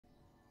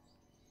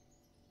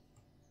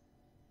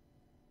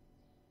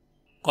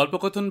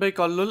গল্পকথন by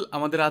Kallol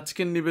আমাদের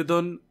আজকের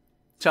নিবেদন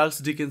চার্লস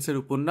ডিকেন্সের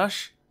উপন্যাস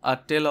আ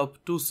টেল অফ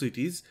টু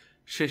সিটিজ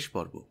শেষ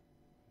পর্ব।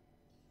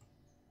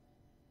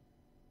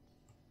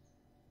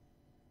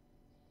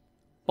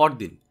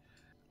 পরদিন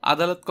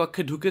আদালত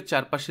কক্ষে ঢুকে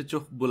চারপাশে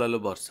চোখ বোলালো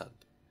বরসাত।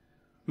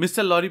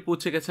 মিস্টার লরি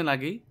পৌঁছে গেছেন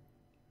আগেই,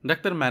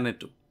 ডাক্তার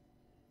ম্যানেটো।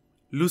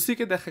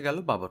 লুসিকে দেখা গেল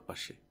বাবার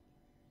পাশে।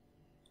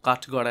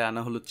 কাঠগড়ায়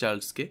আনা হলো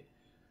চার্লসকে।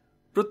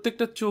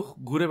 প্রত্যেকটা চোখ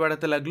ঘুরে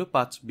বেড়াতে লাগলো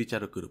 5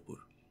 বিচারকের উপর।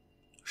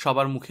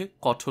 সবার মুখে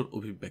কঠোর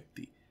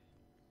অভিব্যক্তি।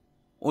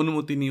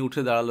 অনুমতি নিয়ে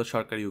উঠে দাঁড়ালো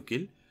সরকারি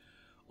উকিল।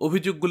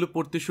 অভিযোগগুলো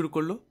পড়তে শুরু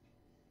করলো।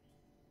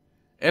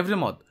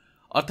 এভরেমদ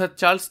অর্থাৎ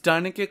চার্লস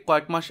ডার্নেকে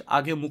কয়েক মাস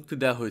আগে মুক্তি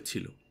দেওয়া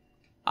হয়েছিল।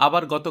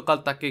 আবার গতকাল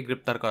তাকে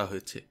গ্রেপ্তার করা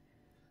হয়েছে।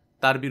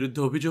 তার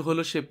বিরুদ্ধে অভিযোগ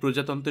হলো সে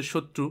প্রজাতন্ত্রের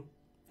শত্রু,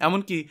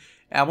 এমনকি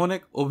এমন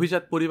এক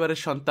অভিজাত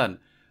পরিবারের সন্তান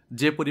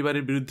যে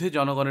পরিবারের বিরুদ্ধে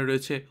জনগণের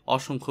রয়েছে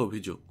অসংখ্য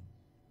অভিযোগ।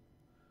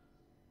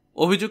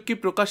 অভিযোগ কি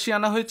প্রকাশ্যে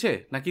আনা হয়েছে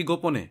নাকি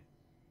গোপনে?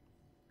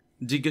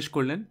 জিজ্ঞেস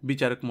করলেন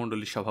বিচারক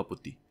মণ্ডলীর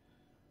সভাপতি।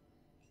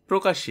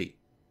 প্রকাশ্যেই।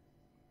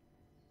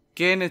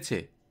 কে এনেছে?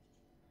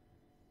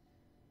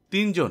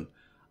 3 জন।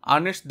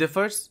 আর্নেস্ট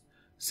ডেফার্স,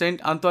 সেন্ট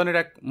আন্তোয়ানের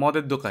এক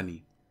মদের দোকানি।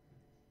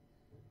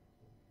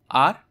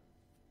 আর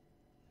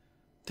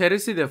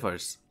থেরেসি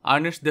ডেফার্স,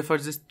 আর্নেস্ট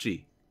ডেফার্সের স্ত্রী।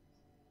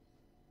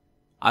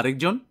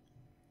 আরেকজন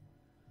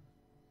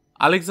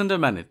আলেকজান্ডার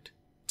ম্যানেট,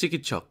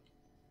 চিকিৎসক।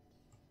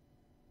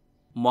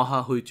 মহা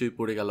হইচই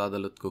পড়ে গেল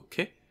আদালত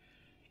কক্ষে।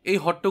 এই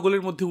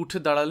হট্টগোলের মধ্যে উঠে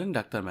দাঁড়ালেন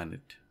ডাক্তার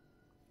ম্যানেট।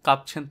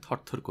 কাঁপছেন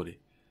থরথর করে।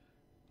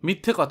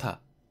 মিথ্যে কথা!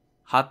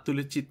 হাত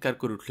তুলে চিৎকার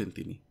করে উঠলেন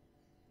তিনি।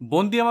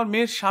 বন্দি আমার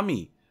মেয়ের স্বামী।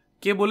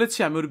 কে বলেছে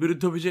আমি ওর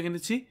বিরুদ্ধে অভিযোগ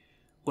এনেছি?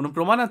 কোনো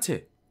প্রমাণ আছে?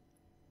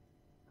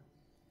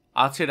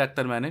 আছে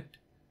ডাক্তার ম্যানেট,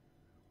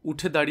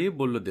 উঠে দাঁড়িয়ে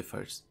বলল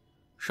ডেফার্স।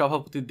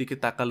 সভাপতির দিকে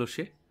তাকালো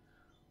সে।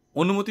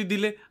 অনুমতি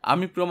দিলে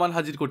আমি প্রমাণ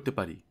হাজির করতে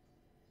পারি।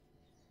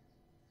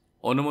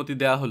 অনুমতি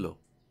দেয়া হলো।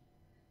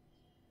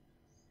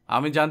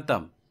 আমি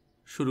জানতাম,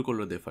 শুরু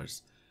করলো ডেফার্স।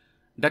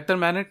 ডাক্তার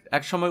ম্যানেট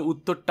একসময়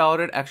উত্তর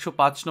টাওয়ারের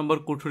 105 নম্বর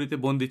কুঠুরিতে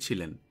বন্দী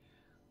ছিলেন।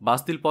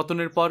 বাস্তিল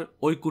পতনের পর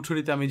ওই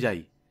কুঠুরিতে আমি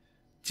যাই।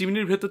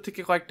 চিমনির ভেতর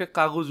থেকে কয়েকটা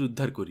কাগজ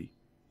উদ্ধার করি।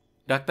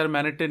 ডাক্তার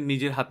ম্যানেটের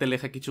নিজের হাতে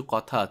লেখা কিছু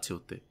কথা আছে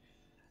ওতে।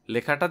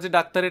 লেখাটা যে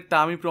ডাক্তারের তা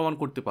আমি প্রমাণ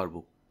করতে পারবো।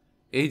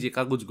 এই যে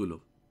কাগজগুলো।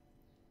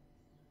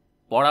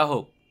 পড়া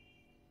হোক,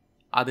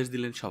 আদেশ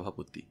দিলেন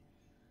সভাপতি।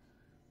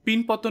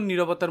 পিনপতন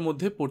নীরবতার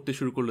মধ্যে পড়তে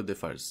শুরু করলো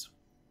ডেফার্স।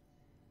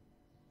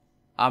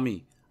 আমি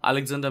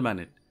আলেকজান্ডার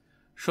ম্যানেট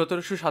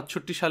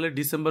 1767 সালের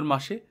ডিসেম্বর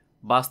মাসে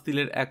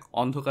বাস্তিলের এক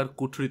অন্ধকার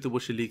কুঠুরিতে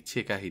বসে লিখছে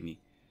কাহিনী।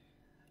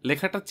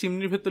 লেখাটা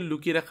চিমনির ভেতর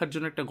লুকিয়ে রাখার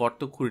জন্য একটা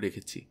গর্ত খুঁড়ে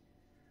রেখেছি।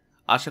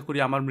 আশা করি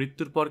আমার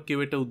মৃত্যুর পর কেউ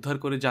এটা উদ্ধার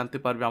করে জানতে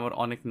পারবে আমার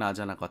অনেক না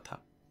জানা কথা।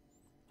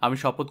 আমি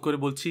শপথ করে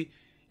বলছি,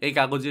 এই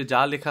কাগজে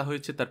যা লেখা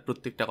হয়েছে তার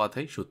প্রত্যেকটা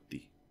কথাই সত্যি।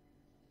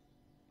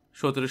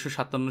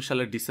 1757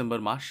 সালের ডিসেম্বর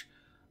মাস,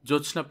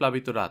 জ্যোৎস্না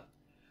প্লাবিত রাত।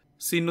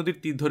 সিন নদীর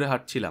তীর ধরে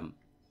হাঁটছিলাম।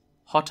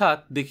 হঠাৎ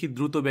দেখি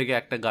দ্রুত বেগে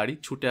একটা গাড়ি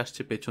ছুটে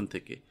আসছে পেছন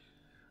থেকে।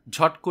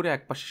 ঝট করে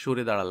একপাশে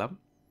সরে দাঁড়ালাম।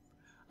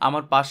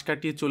 আমার পাশ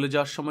কাটিয়ে চলে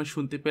যাওয়ার সময়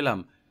শুনতে পেলাম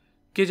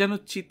কে যেন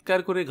চিৎকার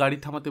করে গাড়ি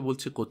থামাতে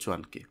বলছে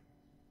কোচওয়ানকে।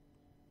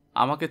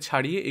 আমাকে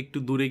ছাড়িয়ে একটু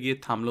দূরে গিয়ে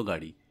থামলো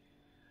গাড়ি।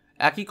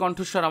 একই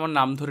কণ্ঠস্বর আমার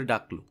নাম ধরে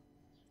ডাকল।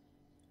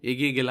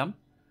 এগিয়ে গেলাম।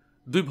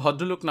 2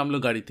 ভদ্রলোক নামলো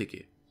গাড়ি থেকে।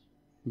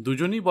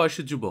 দুজনই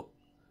বয়সে যুবক,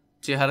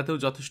 চেহারাতেও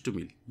যথেষ্ট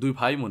মিল। 2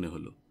 ভাই মনে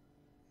হলো।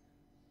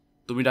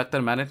 তুমি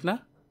ডাক্তার ম্যানেট না?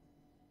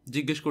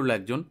 জিজ্ঞেস করলো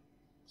একজন।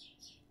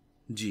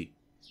 জি।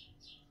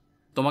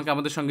 তোমাকে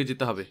আমাদের সঙ্গে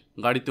যেতে হবে,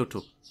 গাড়িতে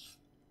ওঠো।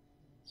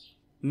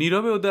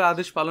 নীরবে ওদের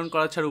আদেশ পালন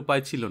করা ছাড়া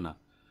উপায় ছিল না।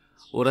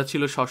 ওরা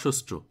ছিল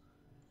সশস্ত্র।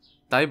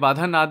 তাই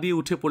বাধা না দিয়ে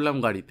উঠে পড়লাম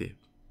গাড়িতে।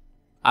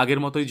 আগের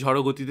মতোই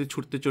ঝড়ো গতিতে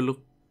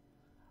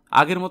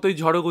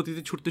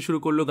ছুটতে শুরু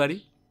করলো গাড়ি।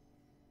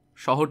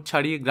 শহর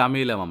ছাড়িয়ে গ্রামে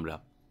এলাম আমরা।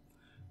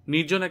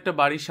 নির্জন একটা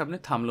বাড়ির সামনে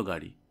থামলো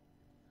গাড়ি।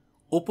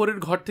 ওপরের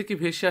ঘর থেকে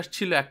ভেসে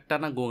আসছিল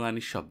একটানা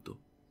গোঙানির শব্দ।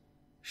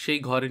 সেই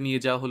ঘরে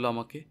নিয়ে যাওয়া হলো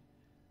আমাকে।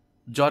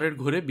 জ্বরের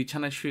ঘোরে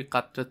বিছানায় শুয়ে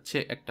কাতরাচ্ছে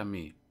একটা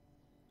মেয়ে।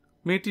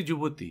 মেয়েটি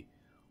যুবতী,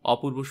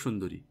 অপূর্ব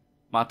সুন্দরী।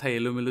 মাথায়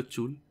এলোমেলো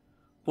চুল,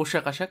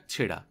 পোশাক আশাক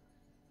ছেঁড়া,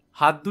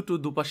 হাত দুটো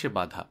দুপাশে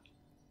বাঁধা।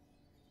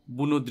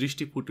 বুনো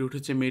দৃষ্টি ফুটে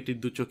উঠেছে মেয়েটির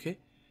 2 চোখে।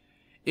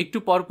 একটু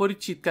পরপরই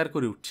চিৎকার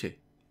করে উঠছে,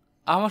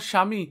 আমার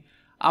স্বামী,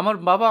 আমার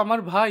বাবা,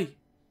 আমার ভাই।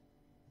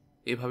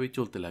 এভাবেই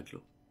চলতে লাগলো।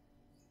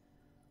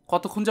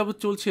 কতক্ষণ যাবৎ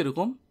চলছে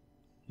এরকম?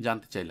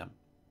 জানতে চাইলাম।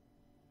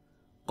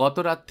 গত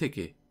রাত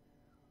থেকে,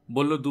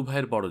 বলল 2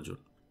 ভাইয়ের বড়জন।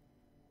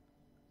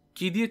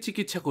 কি দিয়ে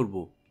চিকিৎসা করব?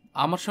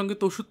 আমার সঙ্গে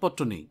তো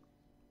ওষুধপত্র নেই।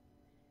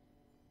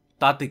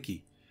 তাতে কি?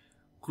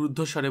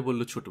 ক্রুদ্ধস্বরে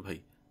বলল ছোট ভাই।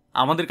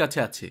 আমাদের কাছে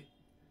আছে।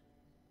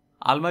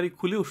 আলমারি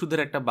খুলে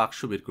ওষুধের একটা বাক্স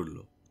বের করল।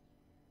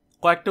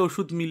 কয়েকটা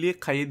ওষুধ মিলিয়ে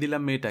খাইয়ে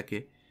দিলাম মেয়েটাকে।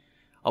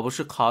 অবশ্য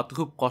খাওয়াতে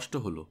খুব কষ্ট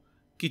হলো,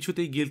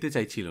 কিছুতেই গিলতে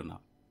চাইছিল না।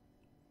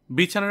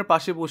 বিছানার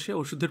পাশে বসে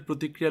ওষুধের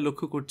প্রতিক্রিয়া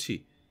লক্ষ্য করছি।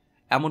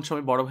 এমন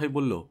সময় বড় ভাই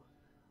বলল,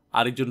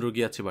 আরেকজন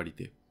রোগী আছে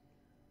বাড়িতে।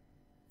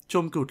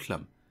 চমকে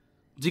উঠলাম।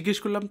 জিজ্ঞেস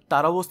করলাম,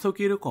 তার অবস্থাও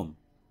কি এরকম?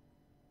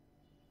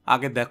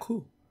 আগে দেখো,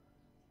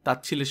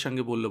 তাচ্ছিলের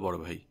সঙ্গে বলল বড়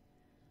ভাই।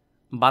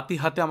 বাতি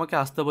হাতে আমাকে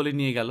আস্তা বলে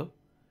নিয়ে গেল।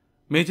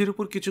 মেঝের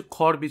উপর কিছু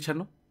খড়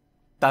বিছানো,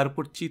 তার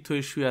উপর চিত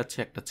হয়ে শুয়ে আছে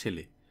একটা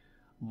ছেলে,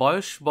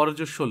 বয়স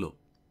বড়জোর 16।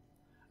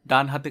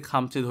 ডান হাতে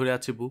খামচে ধরে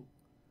আছে বুক,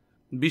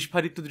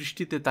 বিস্ফারিত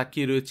দৃষ্টিতে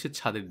তাকিয়ে রয়েছে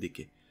ছাদের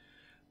দিকে।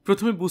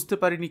 প্রথমে বুঝতে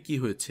পারিনি কি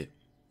হয়েছে।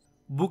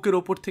 বুকের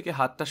ওপর থেকে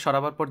হাতটা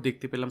সরাবার পর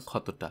দেখতে পেলাম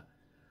ক্ষতটা,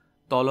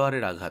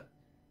 তলোয়ারের আঘাত,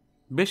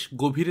 বেশ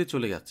গভীরে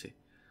চলে গেছে।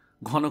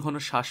 ঘন ঘন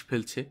শ্বাস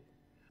ফেলছে।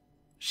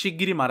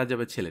 শিগগিরই মারা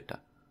যাবে ছেলেটা।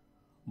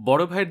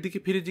 বড় ভাইয়ের দিকে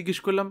ফিরে জিজ্ঞেস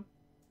করলাম,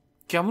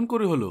 কেমন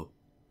করে হলো?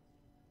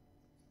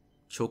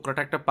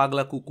 ছোকরাটা একটা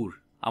পাগলা কুকুর,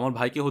 আমার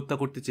ভাইকে হত্যা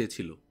করতে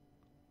চেয়েছিল।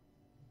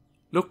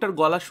 লোকটার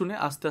গলা শুনে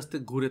আস্তে আস্তে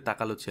ঘুরে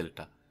তাকালো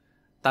ছেলেটা,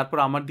 তারপর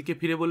আমার দিকে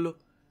ফিরে বলল,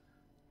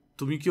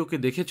 তুমি কি ওকে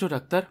দেখেছো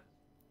ডাক্তার?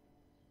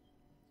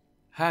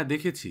 হ্যাঁ,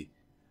 দেখেছি।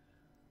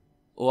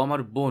 ও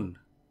আমার বোন,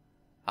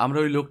 আমরা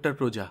ওই লোকটার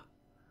প্রজা।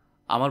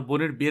 আমার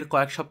বোনের বিয়ের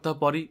কয়েক সপ্তাহ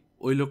পরই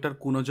ওই লোকটার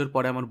কুনজর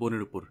পড়ে আমার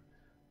বোনের উপর।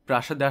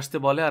 প্রাসাদে আসতে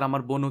বলে আর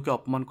আমার বোন ওকে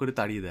অপমান করে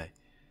তাড়িয়ে দেয়।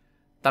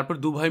 তারপর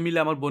 2 ভাই মিলে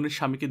আমার বোনের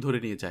স্বামীকে ধরে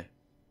নিয়ে যায়।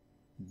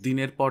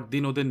 দিনের পর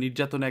দিন ওদের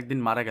নির্যাতনে একদিন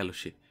মারা গেল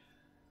সে।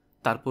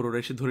 তারপর ওরা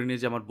এসে ধরে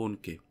নিয়ে যায় আমার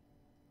বোনকে।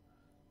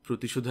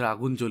 প্রতিশোধের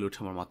আগুন জ্বলে ওঠে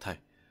আমার মাথায়।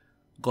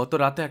 গত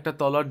রাতে একটা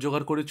তলোয়ার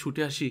জোগাড় করে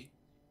ছুটে আসি,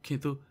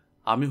 কিন্তু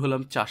আমি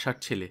হলাম চাষার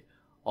ছেলে,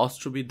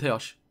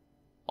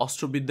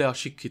 অস্ত্রবিদ্যায়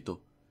অশিক্ষিত।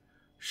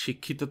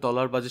 শিক্ষিত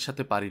তলোয়ারবাজের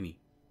সাথে পারিনি,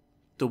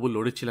 তবু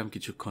লড়েছিলাম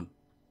কিছুক্ষণ।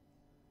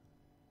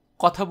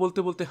 কথা বলতে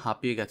বলতে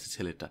হাঁপিয়ে গেছে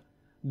ছেলেটা।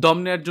 দম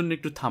নেয়ার জন্য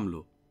একটু থামল।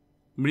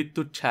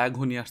 মৃত্যুর ছায়া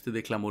ঘনিয়ে আসতে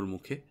দেখলাম ওর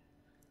মুখে।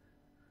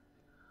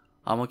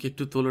 আমাকে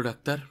একটু তোলো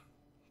ডাক্তার,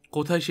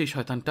 কোথায় সেই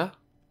শয়তানটা?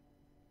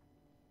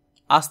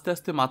 আস্তে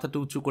আস্তে মাথাটা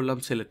উঁচু করলাম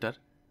ছেলেটার,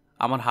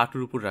 আমার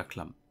হাঁটুর উপর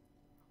রাখলাম।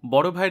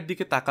 বড় ভাইয়ের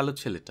দিকে তাকালো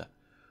ছেলেটা,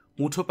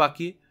 মুঠো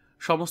পাকিয়ে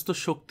সমস্ত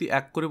শক্তি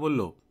এক করে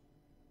বলল,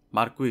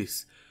 মার্কুইস,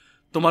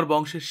 তোমার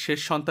বংশের শেষ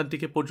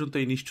সন্তানটিকে পর্যন্ত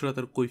এই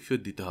নিষ্ঠুরতার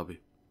কৈফিয়ত দিতে হবে।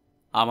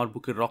 আমার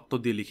বুকে রক্ত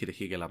দিয়ে লিখে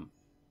রেখে গেলাম।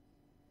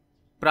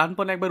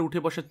 প্রাণপণে একবার উঠে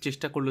বসার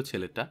চেষ্টা করলো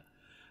ছেলেটা,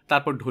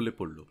 তারপর ঢলে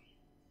পড়ল।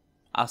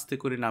 আস্তে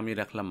করে নামিয়ে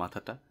রাখলাম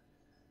মাথাটা।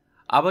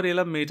 আবার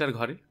এলাম মেয়েটার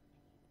ঘরে।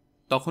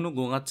 তখনও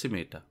গোঙাচ্ছে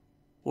মেয়েটা।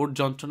 ওর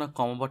যন্ত্রণা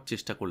কমাবার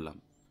চেষ্টা করলাম।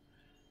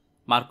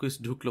 মার্কুইস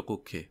ঢুকল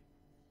কক্ষে।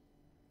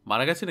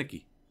 মারা গেছে নাকি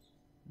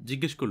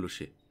জিজ্ঞেস করল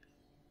সে।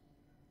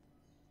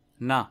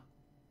 না,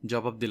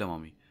 জবাব দিলাম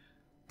আমি,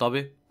 তবে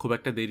খুব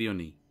একটা দেরিও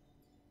নেই।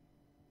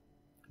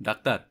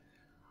 ডাক্তার,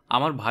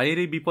 আমার ভাইয়ের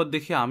এই বিপদ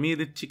দেখে আমি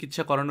এদের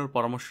চিকিৎসা করানোর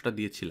পরামর্শটা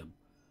দিয়েছিলাম।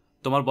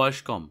 তোমার বয়স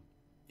কম,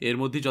 এর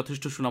মধ্যে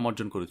যথেষ্ট সুনাম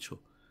অর্জন করেছ,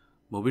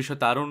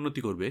 ভবিষ্যতে আরও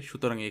উন্নতি করবে।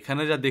 সুতরাং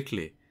এখানে যা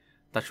দেখলে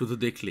তা শুধু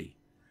দেখলেই,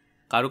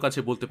 কারো কাছে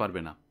বলতে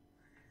পারবে না।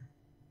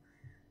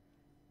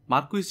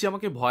 মার্কুইস যে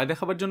আমাকে ভয়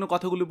দেখাবার জন্য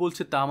কথাগুলো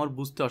বলছে তা আমার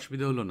বুঝতে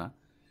অসুবিধা হলো না।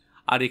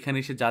 আর এখানে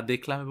এসে যা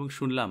দেখলাম এবং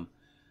শুনলাম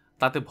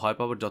তাতে ভয়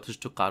পাবার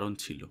যথেষ্ট কারণ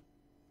ছিল।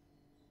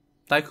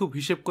 তাই খুব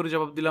হিসেব করে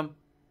জবাব দিলাম,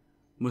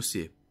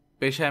 মুসিয়ে,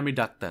 পেশায় আমি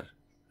ডাক্তার,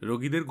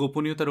 রোগীদের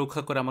গোপনীয়তা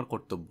রক্ষা করে আমার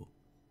কর্তব্য।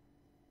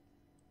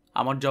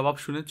 আমার জবাব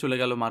শুনে চলে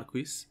গেল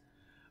মার্কুইস।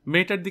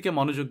 মেয়েটার দিকে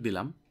মনোযোগ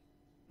দিলাম।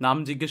 নাম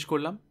জিজ্ঞেস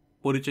করলাম,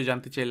 পরিচয়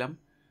জানতে চাইলাম,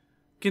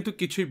 কিন্তু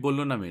কিছুই বলল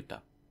না মেয়েটা।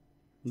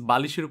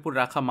 বালিশের উপর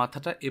রাখা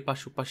মাথাটা এপাশ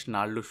ওপাশ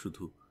নাড়ল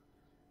শুধু।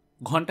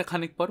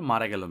 ঘণ্টাখানেক পর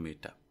মারা গেল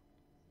মেয়েটা।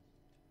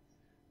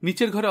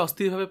 নিচের ঘরে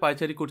অস্থিরভাবে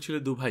পায়চারি করছিল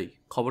 2 ভাই।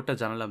 খবরটা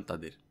জানালাম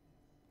তাদের।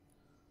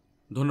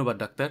 ধন্যবাদ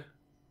ডাক্তার,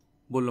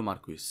 বলল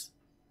মার্কুইস।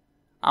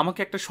 আমাকে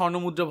একটা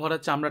স্বর্ণমুদ্রা ভরা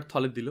চামড়ার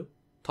থলে দিল।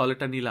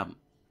 থলেটা নিলাম,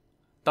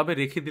 তবে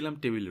রেখে দিলাম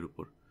টেবিলের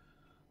উপর।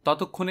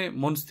 ততক্ষণে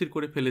মন স্থির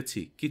করে ফেলেছি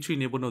কিছুই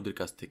নেব না ওদের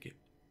কাছ থেকে।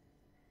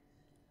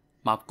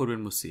 মাফ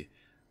করবেন মুসিয়ে,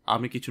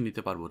 আমি কিছু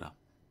নিতে পারবো না।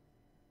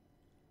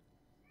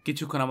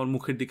 কিছুক্ষণ আমার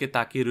মুখের দিকে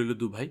তাকিয়ে রইল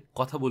 2 ভাই,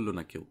 কথা বলল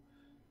না কেউ।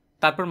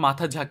 তারপর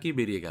মাথা ঝাঁকিয়ে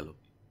বেরিয়ে গেল।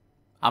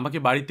 আমাকে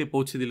বাড়িতে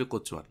পৌঁছে দিল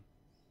কোচওয়ান।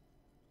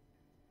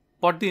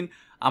 পরদিন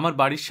আমার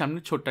বাড়ির সামনে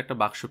ছোট্ট একটা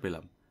বাক্স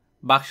পেলাম।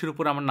 বাক্সের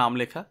উপর আমার নাম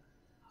লেখা।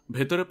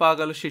 ভেতরে পাওয়া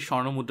গেল সেই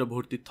স্বর্ণমুদ্রা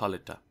ভর্তির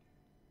থলেটা।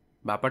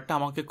 ব্যাপারটা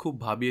আমাকে খুব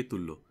ভাবিয়ে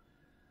তুলল।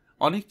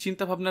 অনেক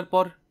চিন্তা ভাবনার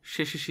পর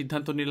শেষে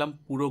সিদ্ধান্ত নিলাম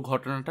পুরো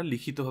ঘটনাটা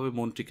লিখিতভাবে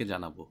মন্ত্রীকে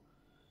জানাবো।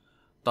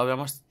 তবে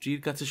আমার স্ত্রীর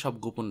কাছে সব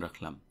গোপন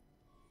রাখলাম।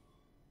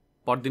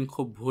 পরদিন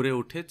খুব ভোরে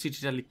উঠে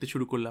চিঠিটা লিখতে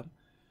শুরু করলাম।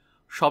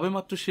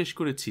 সবেমাত্র শেষ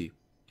করেছি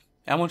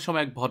এমন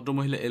সময় এক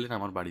ভদ্রমহিলা এলেন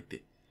আমার বাড়িতে।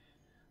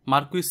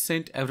 মার্কুইস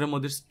সেন্ট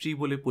এভরেমোদের স্ত্রী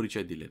বলে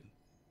পরিচয় দিলেন।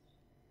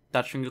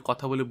 তার সঙ্গে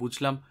কথা বলে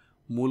বুঝলাম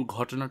মূল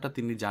ঘটনাটা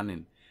তিনি জানেন,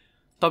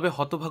 তবে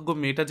হতভাগ্য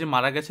মেয়েটা যে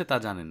মারা গেছে তা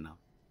জানেন না।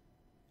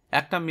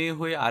 একটা মেয়ে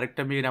হয়ে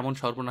আরেকটা মেয়ের এমন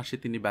সর্বনাশে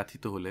তিনি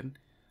ব্যথিত হলেন।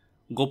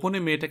 গোপনে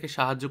মেয়েটাকে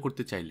সাহায্য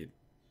করতে চাইলেন।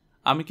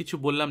 আমি কিছু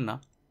বললাম না।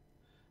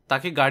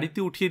 তাকে গাড়িতে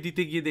উঠিয়ে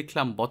দিতে গিয়ে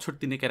দেখলাম বছর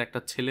 3-এর একটা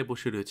ছেলে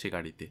বসে রয়েছে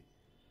গাড়িতে।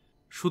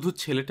 শুধু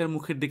ছেলেটার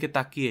মুখের দিকে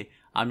তাকিয়ে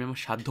আমি আমার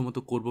সাধ্যমতো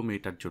করব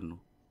মেয়েটার জন্য,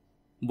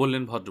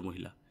 বললেন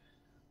ভদ্রমহিলা।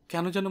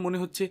 কেন যেন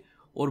মনে হচ্ছে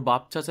ওর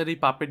বাপ চাচার এই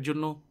পাপের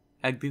জন্য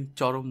একদিন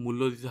চরম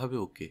মূল্য দিতে হবে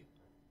ওকে।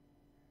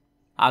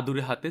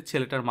 আদুরে হাতে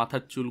ছেলেটার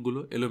মাথার চুলগুলো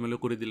এলোমেলো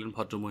করে দিলেন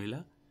ভদ্রমহিলা।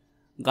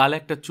 গালে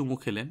একটা চুমু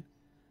খেলেন।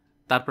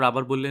 তারপর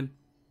আবার বললেন,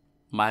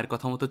 মায়ের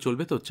কথা মতো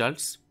চলবে তো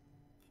চার্লস?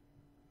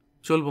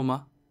 চলবো মা।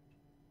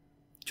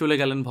 চলে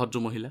গেলেন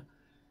ভদ্রমহিলা।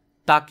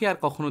 তাকে আর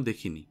কখনো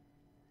দেখিনি।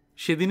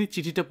 সেদিনই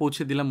চিঠিটা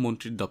পৌঁছে দিলাম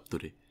মন্ত্রীর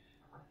দপ্তরে।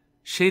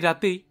 সেই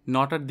রাতেই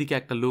 9টার দিকে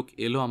একটা লোক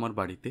এলো আমার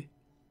বাড়িতে।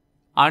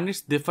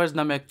 আর্নেস্ট ডেফার্স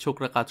নামে এক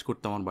ছোকরা কাজ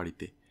করতো আমার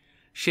বাড়িতে।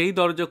 সেই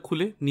দরজা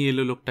খুলে নিয়ে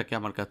এলো লোকটাকে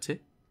আমার কাছে।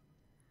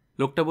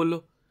 লোকটা বলল,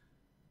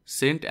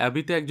 সেন্ট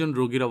অ্যাবিতে একজন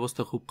রোগীর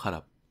অবস্থা খুব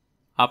খারাপ,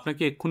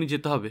 আপনাকে এক্ষুনি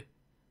যেতে হবে,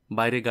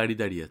 বাইরে গাড়ি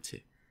দাঁড়িয়ে আছে।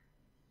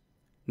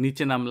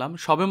 নিচে নামলাম,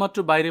 সবেমাত্র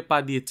বাইরে পা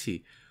দিয়েছি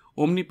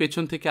অমনি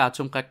পেছন থেকে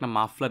আচমকা একটা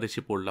মাফলার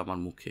এসে পড়ল আমার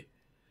মুখে।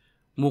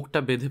 মুখটা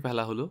বেঁধে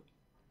ফেলা হলো,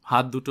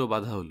 হাত দুটো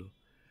বাঁধা হলো।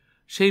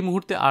 সেই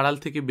মুহূর্তে আড়াল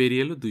থেকে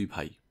বেরিয়ে এলো 2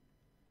 ভাই।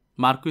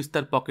 মার্কুইস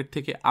তার পকেট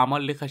থেকে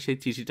আমার লেখা সেই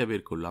চিঠিটা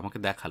বের করলো, আমাকে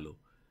দেখালো,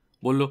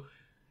 বলল,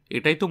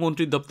 এটাই তো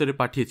মন্ত্রীর দপ্তরে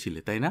পাঠিয়েছিলে,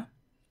 তাই না?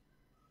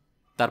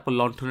 তারপর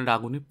লণ্ঠনের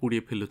আগুনে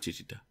পুড়িয়ে ফেলল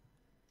চিঠিটা।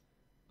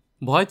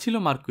 ভয় ছিল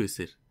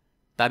মার্কুইসের,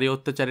 তার এই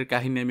অত্যাচারের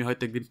কাহিনী আমি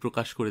হয়তো একদিন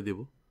প্রকাশ করে দেব।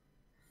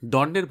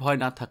 দণ্ডের ভয়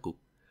না থাকুক,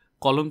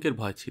 কলঙ্কের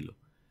ভয় ছিল।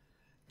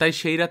 তাই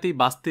সেই রাতেই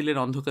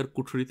বাস্তিলের অন্ধকার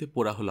কুঠুরিতে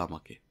পোড়া হলো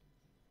আমাকে।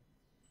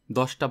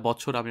 10টা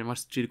বছর আমি আমার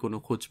স্ত্রীর কোনো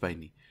খোঁজ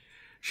পাইনি।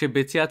 সে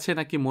বেঁচে আছে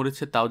নাকি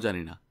মরেছে তাও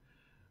জানি না।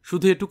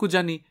 শুধু এটুকু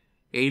জানি,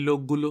 এই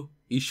লোকগুলো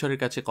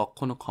ঈশ্বরের কাছে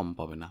কখনো ক্ষমা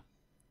পাবে না।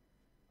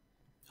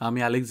 আমি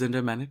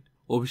আলেকজান্ডার ম্যানেট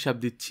অভিশাপ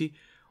দিচ্ছি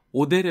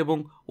ওদের এবং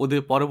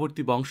ওদের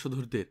পরবর্তী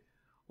বংশধরদের,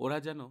 ওরা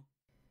যেন।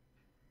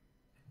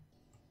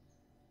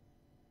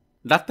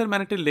 ডাক্তার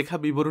ম্যানেটের লেখা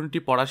বিবরণীটি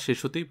পড়ার শেষ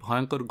হতেই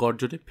ভয়ঙ্কর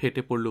গর্জনে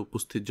ফেটে পড়ল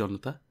উপস্থিত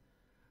জনতা।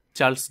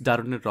 চার্লস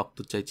ডারউইনের রক্ত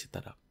চাইছে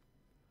তারা।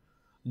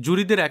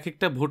 জুরিদের এক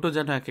একটা ভোটও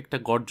যেন এক একটা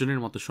গর্জনের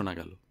মতো শোনা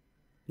গেল।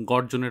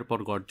 গর্জনের পর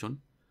গর্জন।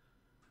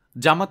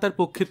 জামাতার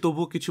পক্ষে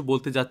তবুও কিছু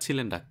বলতে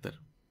যাচ্ছিলেন ডাক্তার,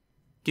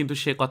 কিন্তু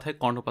সে কথায়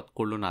কর্ণপাত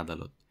করল না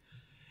আদালত।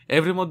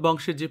 এভরেমথ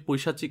বংশের যে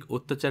পৈশাচিক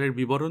অত্যাচারের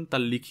বিবরণ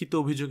তার লিখিত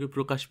অভিযোগে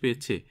প্রকাশ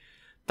পেয়েছে,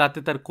 তাতে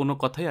তার কোনো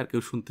কথাই আর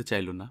কেউ শুনতে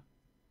চাইল না।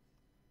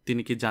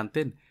 তিনি কি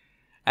জানতেন,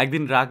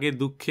 একদিন রাগে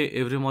দুঃখে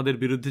এভরেমথের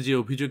বিরুদ্ধে যে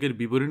অভিযোগের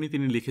বিবরণী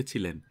তিনি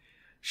লিখেছিলেন,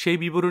 সেই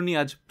বিবরণী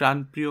আজ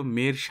প্রাণপ্রিয়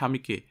মেয়ের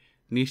স্বামীকে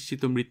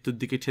নিশ্চিত মৃত্যুর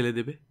দিকে ঠেলে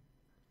দেবে?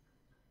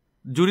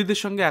 জুরিদের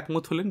সঙ্গে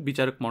একমত হলেন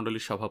বিচারক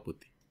মণ্ডলীর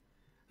সভাপতি।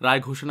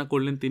 রায় ঘোষণা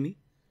করলেন তিনি,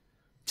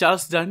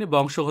 চার্লস ডারউইন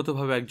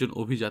বংশগতভাবে একজন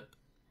অভিজাত।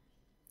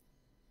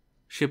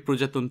 সে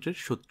প্রজাতন্ত্রের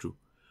শত্রু।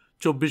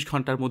 24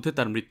 ঘন্টার মধ্যে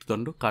তার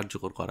মৃত্যুদণ্ড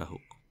কার্যকর করা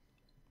হোক।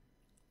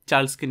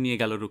 চার্লসকে নিয়ে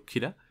গেল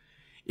রক্ষীরা।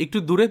 একটু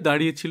দূরে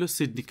দাঁড়িয়েছিল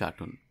সিডনি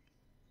কার্টন।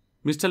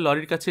 মিস্টার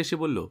লরির কাছে এসে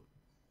বলল,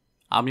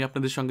 আমি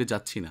আপনাদের সঙ্গে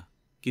যাচ্ছি না,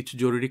 কিছু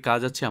জরুরি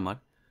কাজ আছে আমার।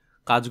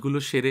 কাজগুলো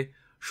সেরে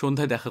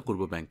সন্ধ্যায় দেখা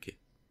করব ব্যাংকে।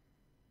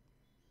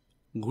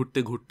 ঘুরতে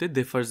ঘুরতে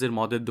ডেফার্সের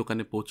মদের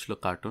দোকানে পৌঁছল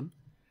কার্টন।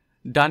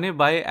 ডানে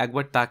বায়ে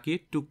একবার তাকিয়ে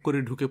টুক করে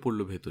ঢুকে পড়ল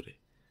ভেতরে।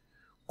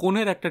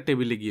 কোণের একটা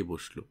টেবিলে গিয়ে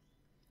বসল,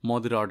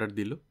 মদের অর্ডার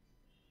দিল।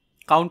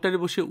 কাউন্টারে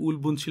বসে উল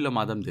বুনছিল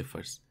মাদাম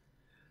ডেফার্স।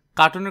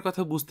 কার্টনের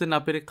কথা বুঝতে না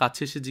পেরে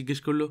কাছে এসে জিজ্ঞেস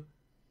করল,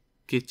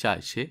 কে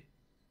চায় সে?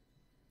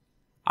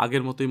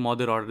 আগের মতোই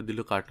মদের অর্ডার দিল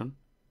কার্টন।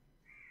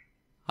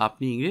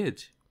 আপনি ইংরেজ?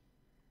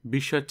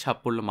 বিস্ময়ের ছাপ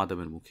পড়ল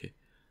মাদামের মুখে।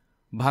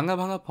 ভাঙা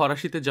ভাঙা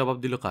ফরাসিতে জবাব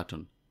দিল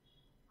কার্টন,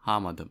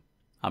 হ্যাঁ মাদাম,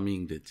 আমি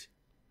ইংরেজ।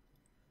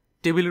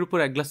 টেবিলের উপর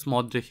এক গ্লাস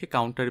মদ রেখে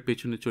কাউন্টারের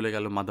পেছনে চলে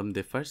গেল মাদাম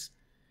ডেফার্স।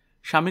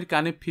 স্বামীর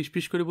কানে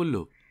ফিসফিস করে বলল,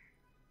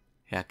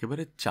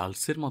 একেবারে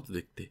চার্লসের মতো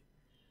দেখতে।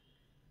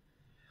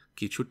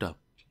 কিছুটা,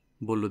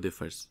 বলল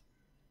ডেফার্স।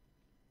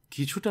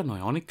 কিছুটা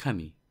নয়,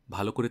 অনেকখানি,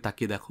 ভালো করে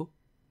তাকিয়ে দেখো।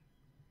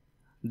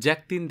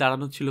 জ্যাকটিন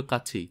দাঁড়ানো ছিল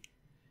কাছেই,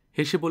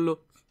 হেসে বলল,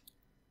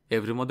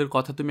 এভরেমথের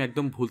কথা তুমি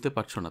একদম ভুলতে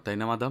পারছো না, তাই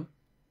না মাদাম?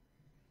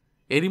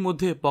 এরই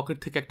মধ্যে পকেট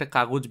থেকে একটা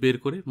কাগজ বের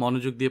করে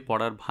মনোযোগ দিয়ে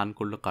পড়ার ভান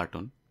করল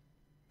কার্টন,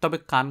 তবে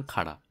কান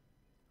খাড়া।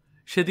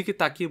 সেদিকে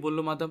তাকিয়ে বলল,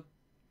 মাদাম,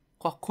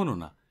 কখনো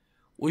না।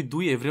 ওই 2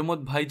 এভরেমথ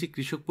ভাই যে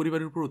কৃষক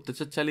পরিবারের উপর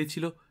অত্যাচার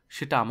চালিয়েছিল,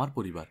 সেটা আমার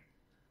পরিবার।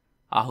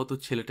 আহত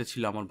ছেলেটা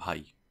ছিল আমার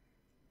ভাই,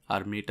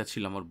 আর মেয়েটা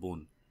ছিল আমার বোন।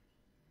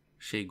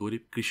 সেই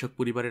গরিব কৃষক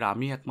পরিবারের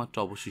আমি একমাত্র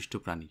অবশিষ্ট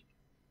প্রাণী।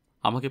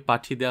 আমাকে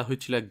পাঠিয়ে দেওয়া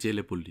হয়েছিল এক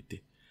জেলে পল্লীতে।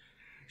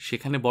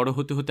 সেখানে বড়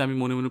হতে হতে আমি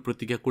মনে মনে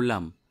প্রতিজ্ঞা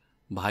করলাম,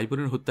 ভাই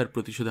বোনের হত্যার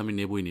প্রতিশোধ আমি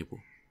নেবই নেব।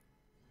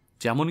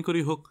 যেমনই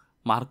করেই হোক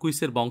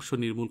মার্কুইসের বংশ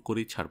নির্মূল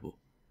করেই ছাড়ব।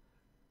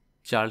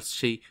 চার্লস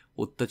সেই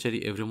অত্যাচারী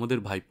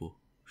এভরেমথের ভাইপো,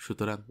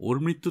 সুতরাং ওর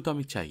মৃত্যু তো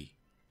আমি চাই।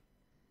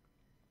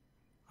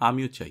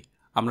 আমিও চাই,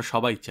 আমরা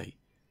সবাই চাই,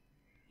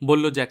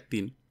 বলল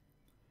জ্যাকটিন।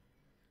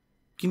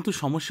 কিন্তু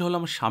সমস্যা হলো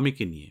আমার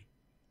স্বামীকে নিয়ে।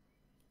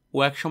 ও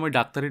একসময়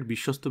ডাক্তারের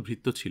বিশ্বস্ত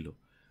ভৃত্য ছিল।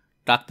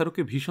 ডাক্তার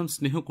ওকে ভীষণ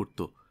স্নেহ করত।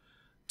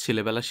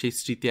 ছেলেবেলা সেই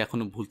স্মৃতি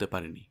এখনো ভুলতে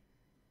পারেনি।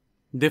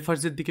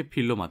 ডেফার্সের দিকে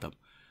ফিরল মাদাম।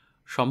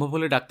 সম্ভব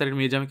হলে ডাক্তারের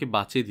মেয়েজামাকে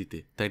বাঁচিয়ে দিতে,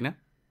 তাই না?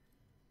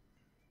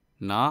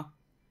 না,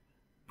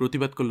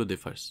 প্রতিবাদ করল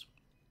ডেফার্স।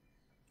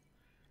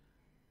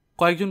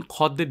 কয়েকজন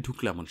খদ্দের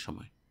ঢুকল এমন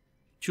সময়।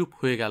 চুপ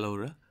হয়ে গেল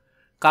ওরা।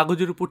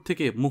 কাগজের উপর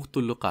থেকে মুখ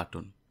তুলল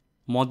কার্টন।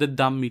 মদের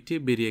দাম মিটিয়ে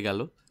বেরিয়ে গেল।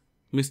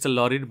 মিস্টার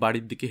লরির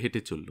বাড়ির দিকে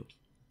হেঁটে চলল।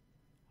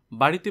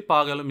 বাড়িতে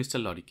পাওয়া গেল মিস্টার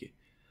লরিকে।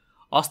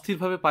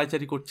 অস্থিরভাবে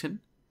পায়চারি করছেন,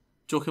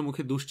 চোখে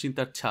মুখে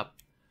দুশ্চিন্তার ছাপ।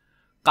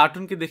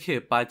 কার্টনকে দেখে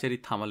পায়চারি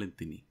থামালেন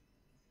তিনি।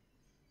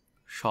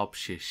 সব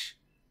শেষ,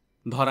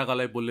 ধরা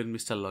গলায় বললেন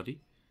মিস্টার লরি।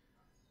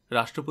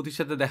 রাষ্ট্রপতির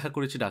সাথে দেখা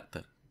করেছে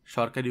ডাক্তার,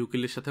 সরকারি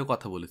উকিলের সাথেও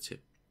কথা বলেছে।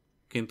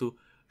 কিন্তু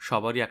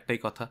সবারই একটাই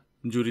কথা,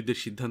 জুরিদের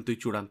সিদ্ধান্তই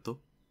চূড়ান্ত।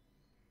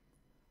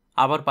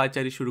 আবার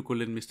পায়চারি শুরু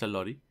করলেন মিস্টার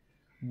লরি।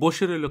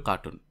 বসে রইল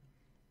কার্টন।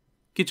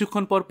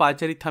 কিছুক্ষণ পর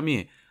পায়চারি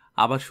থামিয়ে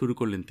আবার শুরু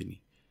করলেন তিনি।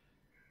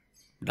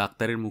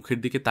 ডাক্তারের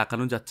মুখের দিকে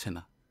তাকানো যাচ্ছে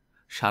না।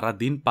 সারা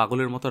দিন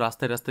পাগলের মতো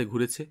রাস্তায় রাস্তায়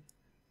ঘুরেছে।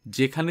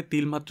 যেখানে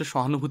তিলমাত্র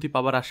সহানুভূতি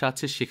পাবার আশা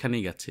আছে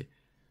সেখানেই গেছে,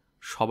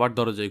 সবার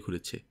দরজায়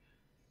ঘুরেছে।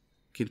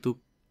 কিন্তু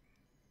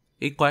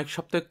এই কয়েক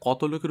সপ্তাহে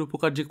কত লোকের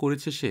উপকার যে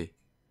করেছে সে!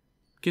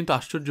 কিন্তু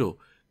আশ্চর্য,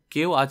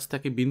 কেউ আজ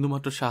তাকে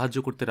বিন্দুমাত্র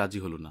সাহায্য করতে রাজি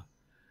হল না।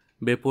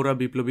 বেপরোয়া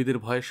বিপ্লবীদের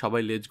ভয়ে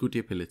সবাই লেজ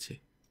গুটিয়ে ফেলেছে।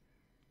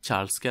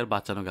 চার্লসকে আর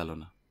বাঁচানো গেল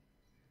না।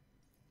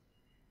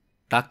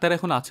 ডাক্তার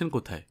এখন আছেন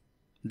কোথায়?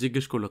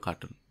 জিজ্ঞেস করল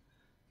কার্টন।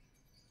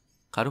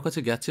 কারো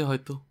কাছে গেছে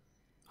হয়তো,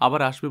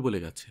 আবার আসবে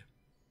বলে গেছে।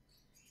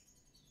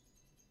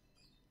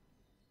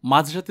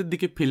 মাঝরাতের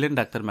দিকে ফিরলেন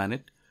ডাক্তার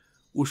ম্যানেট।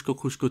 উস্কো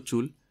খুস্কো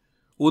চুল,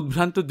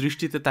 উদ্ভ্রান্ত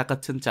দৃষ্টিতে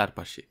তাকাচ্ছেন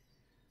চারপাশে।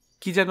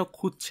 কি যেন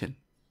খুঁজছেন।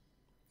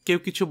 কেউ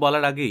কিছু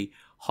বলার আগেই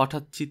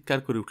হঠাৎ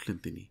চিৎকার করে উঠলেন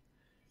তিনি।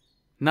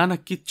 না না,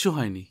 কিচ্ছু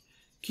হয়নি,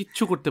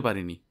 কিচ্ছু করতে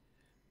পারিনি,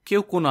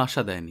 কেউ কোনো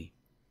আশা দেয়নি।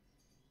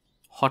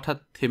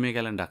 হঠাৎ থেমে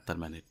গেলেন ডাক্তার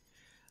ম্যানেট।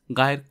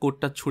 গায়ের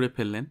কোটটা ছুঁড়ে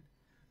ফেললেন।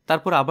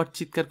 তারপর আবার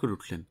চিৎকার করে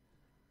উঠলেন,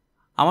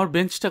 আমার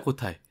বেঞ্চটা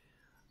কোথায়?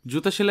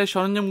 জুতা সেলাই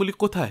সরঞ্জামগুলি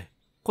কোথায়?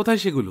 কোথায়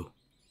সেগুলো?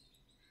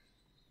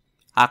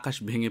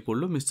 আকাশ ভেঙে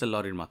পড়ল মিস্টার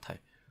লরির মাথায়।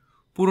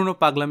 পুরনো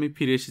পাগলামি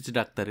ফিরে এসেছে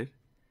ডাক্তারের।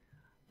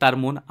 তার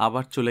মন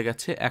আবার চলে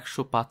গেছে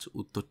 105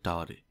 উত্তর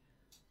টাওয়ারে।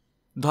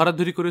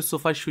 ধরাধরি করে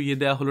সোফায় শুইয়ে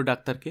দেওয়া হলো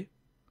ডাক্তারকে।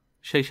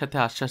 সেই সাথে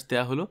আশ্বাস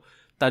দেওয়া হলো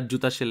তার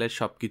জুতা সেলাই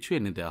সব কিছু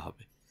এনে দেওয়া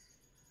হবে।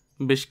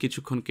 বেশ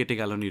কিছুক্ষণ কেটে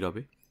গেল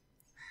নীরবে।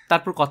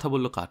 তারপর কথা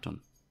বলল কার্টন।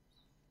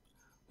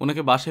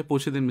 ওনাকে বাসায়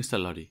পৌঁছে দিন মিস্টার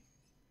লরি।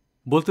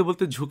 বলতে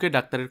বলতে ঝুঁকে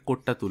ডাক্তারের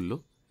কোটটা তুলল।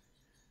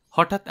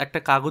 হঠাৎ একটা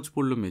কাগজ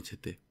পড়ল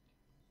মেঝেতে।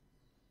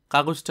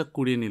 কাগজটা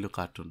কুড়িয়ে নিল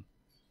কার্টন।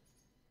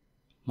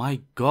 মাই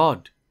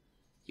গড,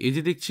 এ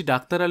যে দেখছি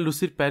ডাক্তার আর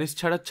লুসির প্যারিস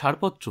ছাড়ার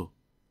ছাড়পত্র।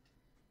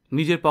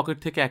 নিজের পকেট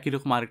থেকে একই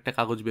রকম আরেকটা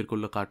কাগজ বের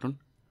করল কার্টন।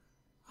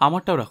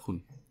 আমারটাও রাখুন।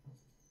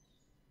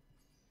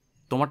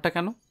 তোমারটা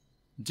কেন?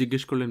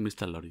 জিজ্ঞেস করলেন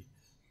মিস্টার লরি।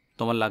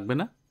 তোমার লাগবে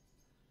না?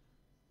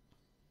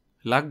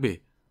 লাগবে,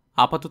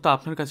 আপাতত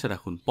আপনার কাছে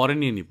রাখুন, পরে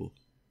নিয়ে নিব।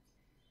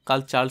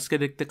 কাল চার্লসকে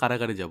দেখতে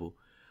কারাগারে যাব,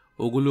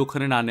 ওগুলো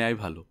ওখানে না নেয়াই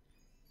ভালো।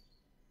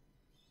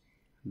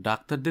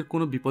 ডাক্তারদের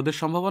কোনো বিপদের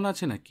সম্ভাবনা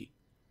আছে নাকি?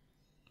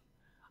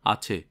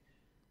 আছে,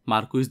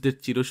 মার্কুইসদের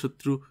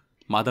চিরশত্রু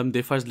মাদাম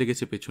দেফার্স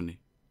লেগেছে পেছনে।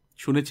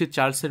 শুনেছি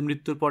চার্লসের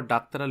মৃত্যুর পর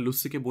ডাক্তার আর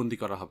লুসিকে বন্দি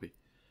করা হবে।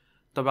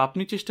 তবে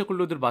আপনি চেষ্টা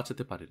করলে ওদের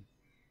বাঁচাতে পারেন।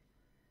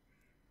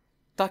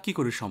 তা কি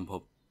করে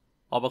সম্ভব?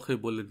 অবাক হয়ে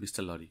বললেন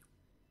মিস্টার লরি।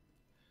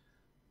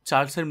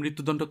 চার্লসের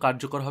মৃত্যুদণ্ড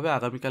কার্যকর হবে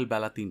আগামীকাল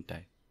বেলা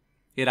 3টায়।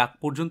 এর আগ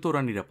পর্যন্ত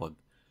ওরা নিরাপদ।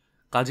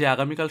 কাজে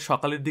আগামীকাল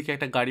সকালের দিকে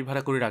একটা গাড়ি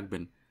ভাড়া করে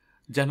রাখবেন,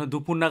 যেন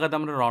দুপুর নাগাদ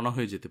আমরা রওনা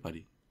হয়ে যেতে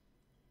পারি।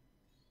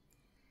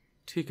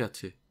 ঠিক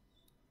আছে,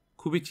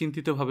 খুবই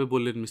চিন্তিতভাবে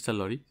বললেন মিস্টার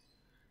লরি।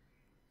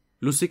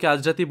 লুসিকে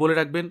আজ রাতেই বলে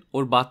রাখবেন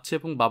ওর বাচ্চা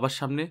এবং বাবার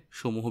সামনে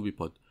সমূহ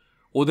বিপদ।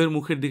 ওদের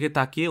মুখের দিকে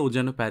তাকিয়ে ও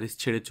যেন প্যারিস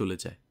ছেড়ে চলে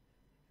যায়।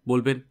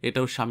 বলবেন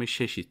এটা ওর স্বামীর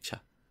শেষ ইচ্ছা।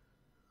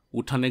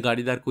 উঠানে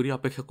গাড়ি দাঁড় করিয়ে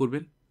অপেক্ষা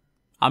করবেন।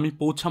 আমি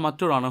পৌঁছা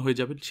মাত্র রওনা হয়ে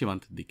যাবেন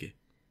সীমান্তের দিকে।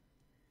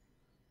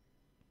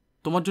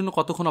 তোমার জন্য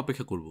কতক্ষণ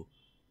অপেক্ষা করব?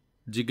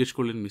 জিজ্ঞেস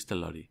করলেন মিস্টার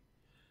লরি।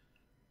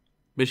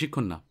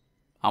 বেশিক্ষণ না,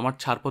 আমার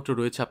ছাড়পত্র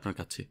রয়েছে আপনার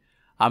কাছে।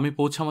 আমি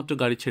পৌঁছা মাত্র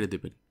গাড়ি ছেড়ে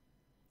দেবেন।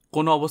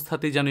 কোনো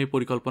অবস্থাতেই যেন এই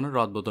পরিকল্পনার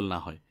রদবদল না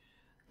হয়,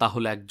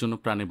 তাহলে একজনও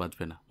প্রাণে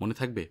বাঁচবে না, মনে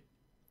থাকবে?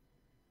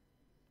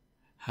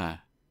 হ্যাঁ।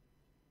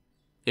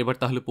 এবার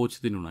তাহলে পৌঁছে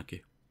দিন ওনাকে।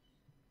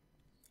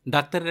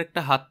 ডাক্তারের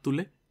একটা হাত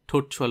তুলে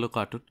ঠোঁট ছোয়ালো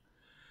কার্টন,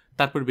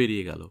 তারপর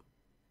বেরিয়ে গেল।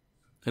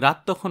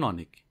 রাত তখন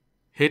অনেক।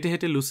 হেঁটে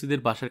হেঁটে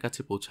লুসিদের বাসার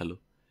কাছে পৌঁছালো।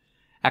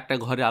 একটা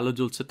ঘরে আলো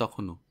জ্বলছে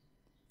তখনও।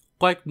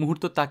 কয়েক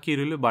মুহূর্ত তাকিয়ে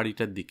রইল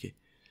বাড়িটার দিকে।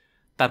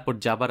 তারপর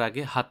যাবার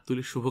আগে হাত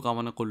তুলে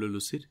শুভকামনা করল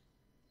লুসির,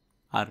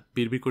 আর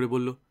বিড়বিড় করে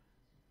বলল,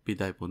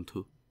 বিদায়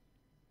বন্ধু।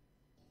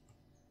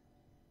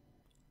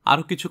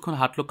 আরও কিছুক্ষণ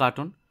হাঁটল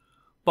কার্টন।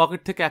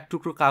 পকেট থেকে এক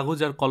টুকরো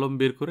কাগজ আর কলম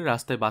বের করে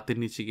রাস্তায় বাতের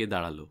নিচে গিয়ে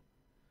দাঁড়ালো।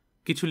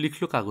 কিছু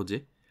লিখল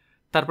কাগজে।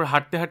 তারপর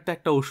হাঁটতে হাঁটতে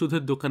একটা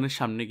ওষুধের দোকানের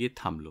সামনে গিয়ে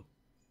থামল।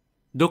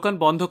 দোকান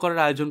বন্ধ করার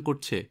আয়োজন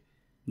করছে।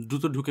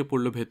 দ্রুত ঢুকে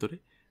পড়ল ভেতরে।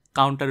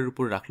 কাউন্টারের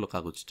উপর রাখল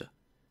কাগজটা।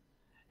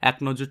 এক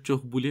নজর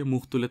চোখ বুলিয়ে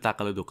মুখ তুলে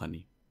তাকালো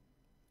দোকানি।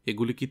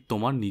 এগুলি কি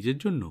তোমার নিজের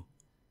জন্য?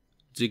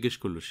 জিজ্ঞেস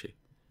করল সে।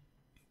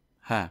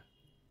 হ্যাঁ।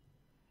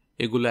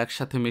 এগুলো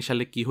একসাথে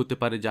মেশালে কি হতে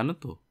পারে জানো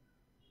তো?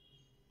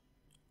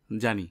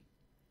 জানি।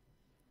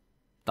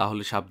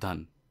 তাহলে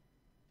সাবধান।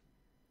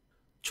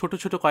 ছোট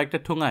ছোট কয়েকটা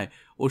ঠোঙায়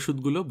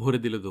ওষুধগুলো ভরে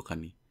দিল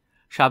দোকানি।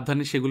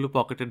 সাবধানে সেগুলো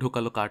পকেটে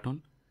ঢোকালো কার্টন।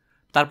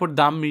 তারপর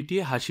দাম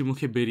মিটিয়ে হাসি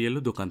মুখে বেরিয়ে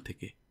এলো দোকান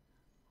থেকে।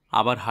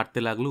 আবার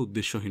হাঁটতে লাগলো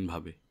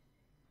উদ্দেশ্যহীনভাবে।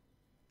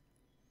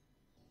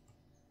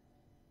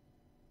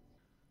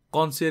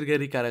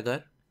 কনসিয়ারগারি কারাগার।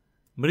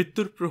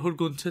 মৃত্যুর প্রহর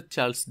গুনছে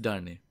চার্লস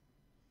ডার্নে।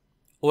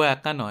 ও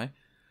একা নয়,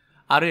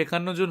 আরও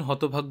 51 জন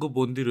হতভাগ্য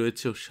বন্দী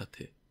রয়েছে ওর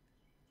সাথে।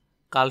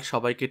 কাল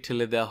সবাইকে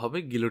ঠেলে দেওয়া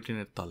হবে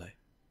গিলোটিনের তলায়।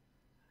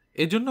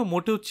 এজন্য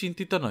মোটেও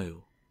চিন্তিত নয়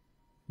ও।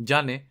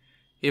 জানে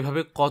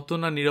এভাবে কত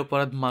না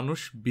নিরপরাধ মানুষ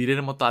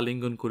বীরের মতো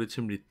আলিঙ্গন করেছে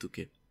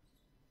মৃত্যুকে।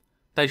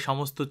 তাই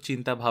সমস্ত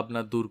চিন্তা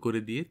ভাবনা দূর করে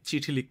দিয়ে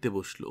চিঠি লিখতে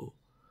বসল।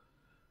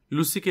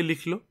 লুসিকে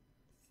লিখল।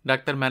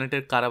 ডাক্তার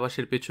ম্যানেটের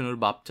কারাবাসের পেছনের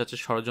বাপ চাচা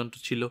ষড়যন্ত্র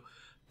ছিল,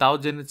 তাও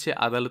জেনেছে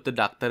আদালতে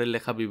ডাক্তারের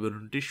লেখা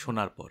বিবরণটি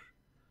শোনার পর।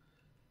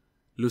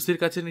 লুসির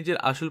কাছে নিজের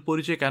আসল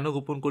পরিচয় কেন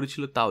গোপন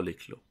করেছিল তাও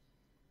লিখল।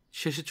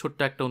 শেষে ছোট্ট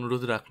একটা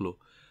অনুরোধ রাখল,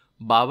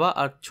 বাবা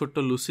আর ছোট্ট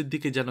লুসির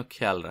দিকে যেন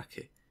খেয়াল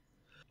রাখে।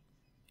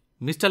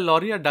 মিস্টার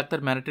লরি আর ডাক্তার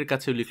ম্যানেটের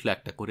কাছেও লিখল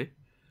একটা করে।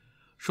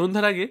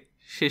 সন্ধ্যার আগে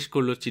শেষ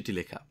করল চিঠি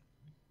লেখা।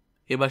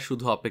 এবার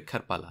শুধু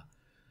অপেক্ষার পালা।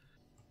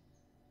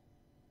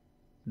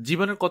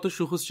 জীবনের কত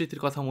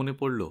সুখস্মৃতির কথা মনে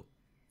পড়ল।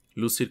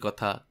 লুসির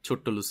কথা,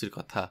 ছোট্ট লুসির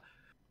কথা,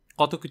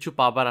 কত কিছু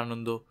পাবার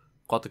আনন্দ,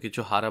 কত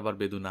কিছু হারাবার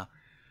বেদনা,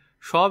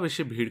 সব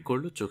এসে ভিড়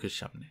করল চোখের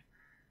সামনে।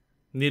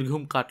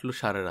 নির্ঘুম কাটল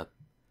সারা রাত।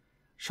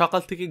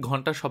 সকাল থেকে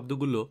ঘন্টা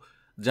শব্দগুলো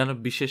যেন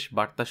বিশেষ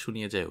বার্তা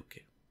শুনিয়ে যায়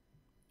ওকে।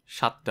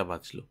 7টা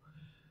বাজল।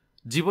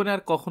 জীবনে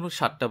আর কখনো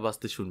 7টা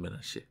বাজতে শুনবে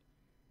না সে।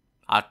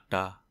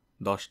 8টা,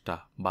 10টা,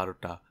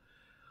 12টা,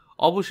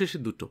 অবশেষে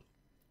 2টো।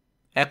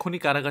 এখনই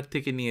কারাগার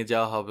থেকে নিয়ে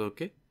যাওয়া হবে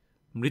ওকে।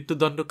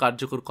 মৃত্যুদণ্ড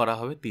কার্যকর করা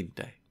হবে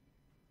 3টায়।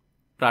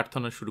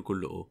 প্রার্থনা শুরু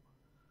করল ও।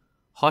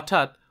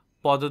 হঠাৎ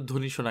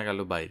পদধ্বনি শোনা গেল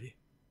বাইরে।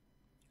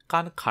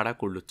 কান খাড়া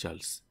করল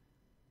চার্লস।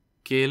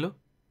 কে এলো?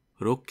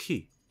 রক্ষী।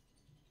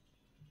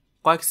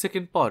 কয়েক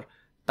সেকেন্ড পর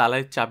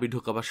তালায় চাবি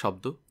ঢোকাবার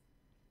শব্দ।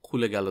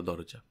 খুলে গেল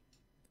দরজা।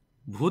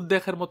 ভূত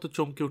দেখার মতো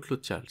চমকে উঠল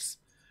চার্লস।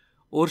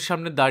 ওর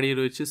সামনে দাঁড়িয়ে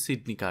রয়েছে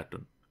সিডনি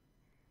কার্টন,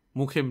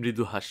 মুখে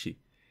মৃদু হাসি।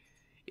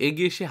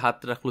 এগিয়ে এসে হাত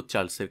রাখল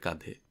চার্লসের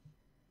কাঁধে।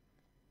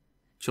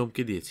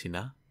 চমকে দিয়েছি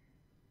না?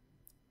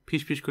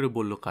 ফিসফিস করে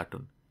বলল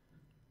কার্টন।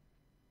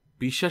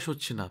 বিশ্বাস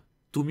হচ্ছে না,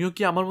 তুমিও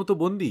কি আমার মতো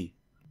বন্দী?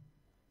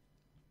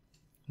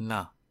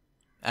 না,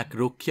 এক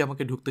রক্ষী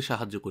আমাকে ঢুকতে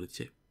সাহায্য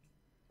করেছে।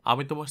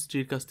 আমি তোমার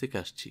স্ত্রীর কাছ থেকে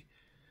আসছি।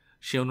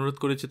 সে অনুরোধ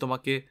করেছে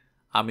তোমাকে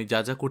আমি যা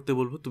যা করতে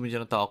বলবো তুমি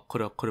যেন তা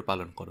অক্ষরে অক্ষরে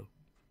পালন করো।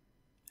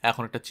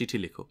 এখন একটা চিঠি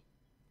লেখো।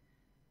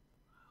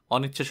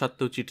 অনিচ্ছা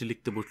সত্ত্বেও চিঠি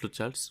লিখতে বসল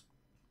চার্লস।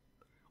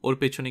 ওর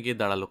পেছনে গিয়ে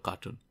দাঁড়ালো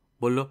কার্টন।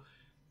 বলল,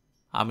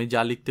 আমি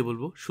যা লিখতে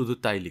বলবো শুধু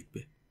তাই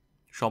লিখবে,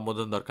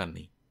 সম্বোধন দরকার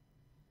নেই।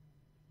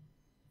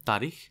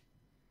 তারিখ?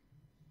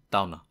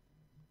 তাও না।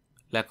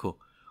 লেখো,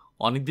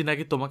 অনেকদিন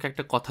আগে তোমাকে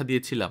একটা কথা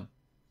দিয়েছিলাম।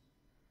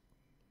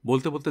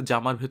 বলতে বলতে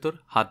জামার ভেতর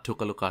হাত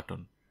ঢোকালো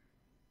কার্টন।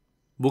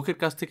 বুকের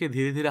কাছ থেকে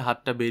ধীরে ধীরে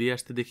হাতটা বেরিয়ে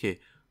আসতে দেখে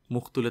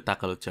মুখ তুলে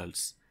তাকালো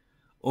চার্লস।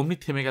 অমনি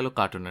থেমে গেল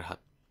কার্টনের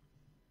হাত।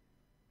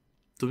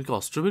 তুমি কি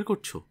অস্ত্র বের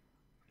করছো?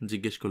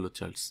 জিজ্ঞেস করল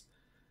চার্লস।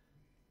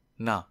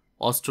 না,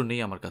 অস্ত্র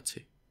নেই আমার কাছে।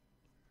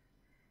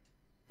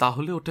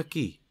 তাহলে ওটা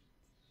কি?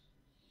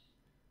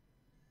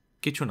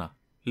 কিছু না,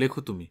 লেখো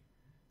তুমি।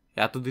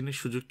 এতদিনের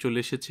সুযোগ চলে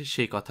এসেছে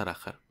সেই কথা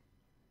রাখার।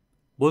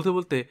 বলতে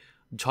বলতে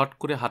ঝট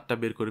করে হাতটা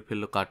বের করে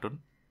ফেলল কার্টন।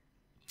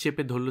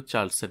 চেপে ধরল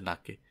চার্লসের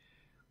নাকে।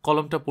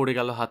 কলমটা পড়ে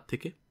গেল হাত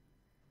থেকে।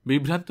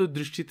 বিভ্রান্ত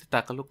দৃষ্টিতে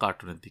তাকালো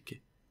কার্টনের দিকে।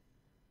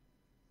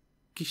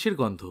 কিসের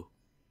গন্ধ?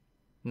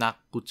 নাক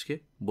কুচকে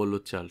বলল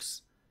চার্লস।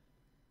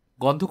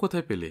 গন্ধ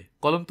কোথায় পেলে?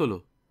 কলম তোলো,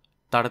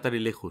 তাড়াতাড়ি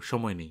লেখো,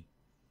 সময় নেই।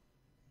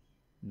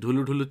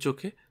 ঢুলু ঢুলু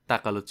চোখে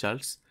তাকালো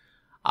চার্লস।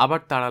 আবার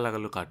তাড়া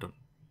লাগালো কার্টন।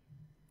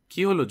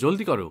 কি হলো,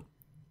 জলদি করো।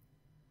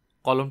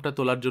 কলমটা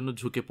তোলার জন্য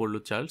ঝুঁকে পড়ল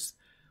চার্লস।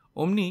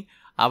 অমনি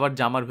আবার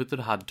জামার ভেতর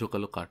হাত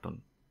ঢোকালো কার্টন।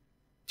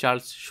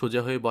 চার্লস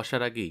সোজা হয়ে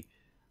বসার আগেই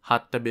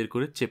হাতটা বের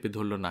করে চেপে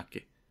ধরল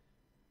নাকে।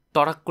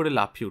 তড়াক করে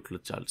লাফিয়ে উঠল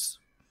চার্লস।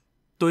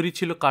 তৈরি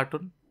ছিল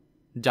কার্টন,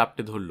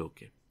 জাপটে ধরল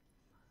ওকে।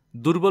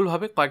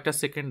 দুর্বলভাবে কয়েকটা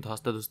সেকেন্ড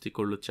ধস্তাধস্তি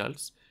করল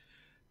চার্লস।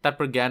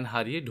 তারপর জ্ঞান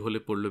হারিয়ে ঢলে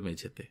পড়ল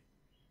মেঝেতে।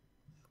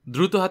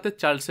 দ্রুত হাতে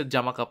চার্লসের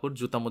জামা কাপড়,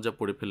 জুতা মোজা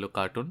পরে ফেলল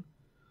কার্টন।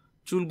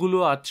 চুলগুলো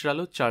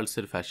আঁচড়ালো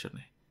চার্লসের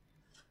ফ্যাশনে।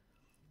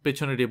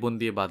 পেছনে রেবন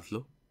দিয়ে বাঁধল।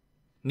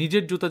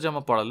 নিজের জুতা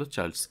জামা পরালো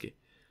চার্লসকে।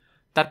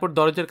 তারপর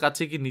দরজার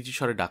কাছে গিয়ে নিচু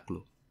স্বরে ডাকল,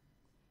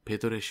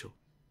 ভেতরে এসো।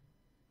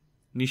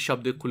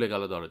 নিঃশব্দে খুলে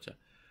গেল দরজা।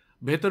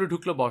 ভেতরে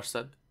ঢুকলো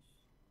বর্ষাদ।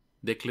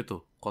 দেখলে তো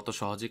কত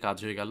সহজে কাজ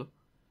হয়ে গেল।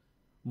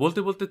 বলতে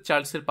বলতে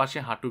চার্লসের পাশে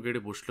হাঁটু গেড়ে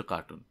বসল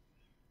কার্টন।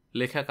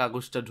 লেখা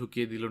কাগজটা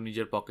ঢুকিয়ে দিল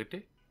নিজের পকেটে।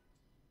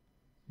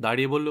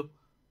 দাঁড়িয়ে বলল,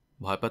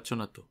 ভয় পাচ্ছ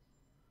না তো?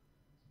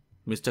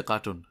 মিস্টার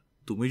কার্টন,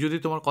 তুমি যদি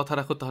তোমার কথা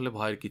রাখো তাহলে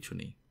ভয়ের কিছু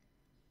নেই।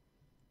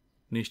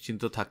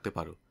 নিশ্চিন্ত থাকতে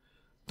পারো,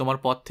 তোমার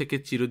পথ থেকে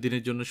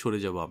চিরদিনের জন্য সরে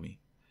যাব আমি।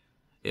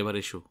 এবার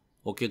এসো,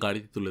 ওকে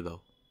গাড়িতে তুলে দাও।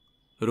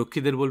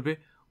 রক্ষীদের বলবে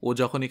ও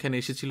যখন এখানে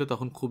এসেছিল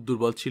তখন খুব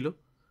দুর্বল ছিল,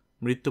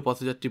 মৃত্যু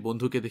পথযাত্রী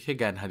বন্ধুকে দেখে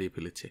জ্ঞান হারিয়ে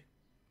ফেলেছে।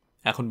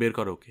 এখন বের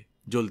করো ওকে,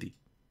 জলদি।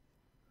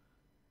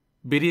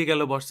 বেরিয়ে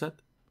গেল বর্ষাদ।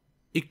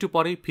 একটু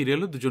পরেই ফিরে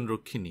এলো দুজন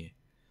রক্ষী নিয়ে।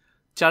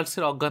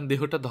 চার্লসের অজ্ঞান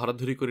দেহটা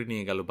ধরাধরি করে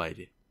নিয়ে গেল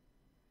বাইরে।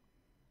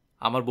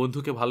 আমার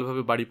বন্ধুকে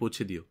ভালোভাবে বাড়ি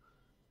পৌঁছে দিও,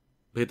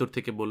 ভেতর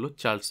থেকে বলল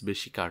চার্লস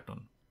বেশি কার্টন।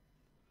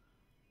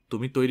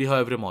 তুমি তৈরি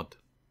হও এভরে মদ,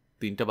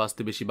 3টা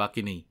বাজতে বেশি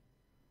বাকি নেই,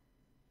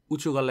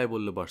 উঁচু গলায়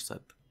বলল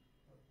বর্ষাদ।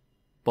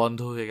 বন্ধ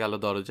হয়ে গেল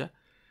দরজা।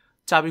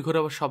 চাবি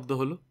ঘোরাবার শব্দ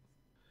হলো।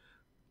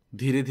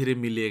 ধীরে ধীরে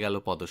মিলিয়ে গেল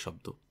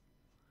পদশব্দ।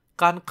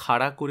 কান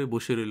খাড়া করে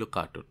বসে রইল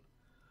কার্টন।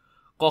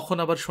 কখন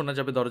আবার শোনা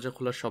যাবে দরজা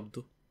খোলার শব্দ?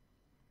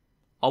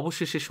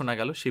 অবশেষে শোনা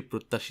গেল সেই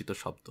প্রত্যাশিত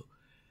শব্দ।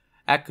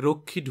 এক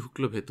রক্ষী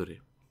ঢুকল ভেতরে,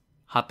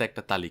 হাতে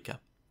একটা তালিকা।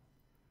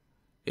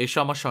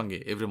 এসো আমার সঙ্গে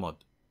এভরিমদ,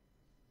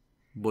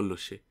 বলল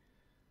সে।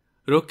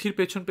 রক্ষীর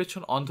পেছন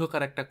পেছন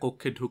অন্ধকার একটা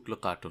কক্ষে ঢুকল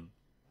কার্টন।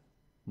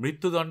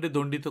 মৃত্যুদণ্ডে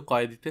দণ্ডিত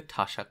কয়েদিতে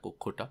ঠাসা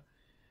কক্ষটা।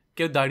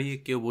 কেউ দাঁড়িয়ে,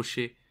 কেউ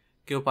বসে,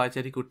 কেউ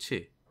পায়চারি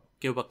করছে,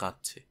 কেউ বা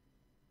কাঁদছে।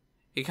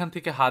 এখান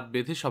থেকে হাত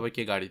বেঁধে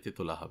সবাইকে গাড়িতে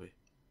তোলা হবে।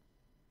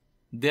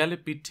 দেয়ালে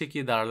পিঠ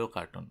ঠেকিয়ে দাঁড়ালো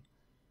কার্টন।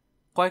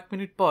 কয়েক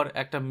মিনিট পর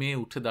একটা মেয়ে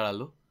উঠে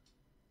দাঁড়ালো।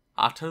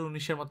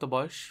 18-19 মতো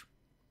বয়স,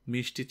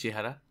 মিষ্টি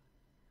চেহারা।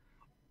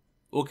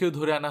 ওকেও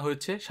ধরে আনা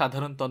হয়েছে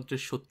সাধারণতন্ত্রের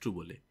শত্রু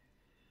বলে।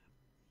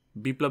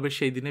 বিপ্লবের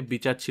সেই দিনে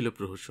বিচার ছিল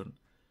প্রহসন।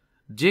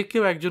 যে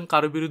কেউ একজন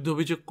কারো বিরুদ্ধে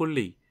অভিযোগ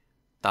করলেই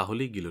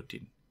তাহলেই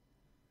গিলোটিন।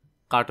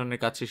 কার্টনের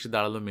কাছে এসে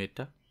দাঁড়ালো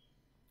মেয়েটা।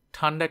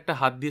 ঠান্ডা একটা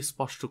হাত দিয়ে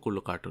স্পষ্ট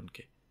করলো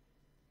কার্টনকে।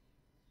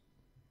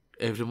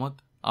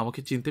 এভরিমদ,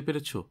 আমাকে চিনতে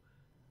পেরেছ?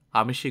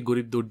 আমি সেই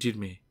গরিব দর্জির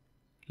মেয়ে,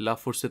 লাভ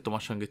ফোর্সে তোমার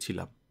সঙ্গে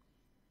ছিলাম।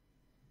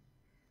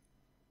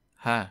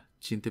 হ্যাঁ,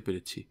 চিনতে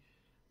পেরেছি।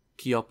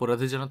 কি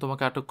অপরাধে যেন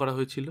তোমাকে আটক করা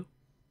হয়েছিল?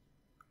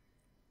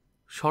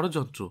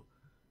 ষড়যন্ত্র।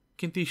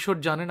 কিন্তু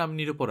ঈশ্বর জানেন আমি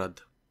নিরপরাধ।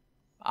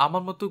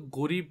 আমার মতো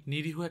গরিব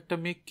নিরীহ একটা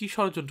মেয়ে কি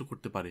ষড়যন্ত্র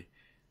করতে পারে?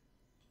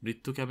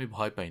 মৃত্যুকে আমি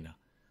ভয় পাই না,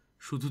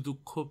 শুধু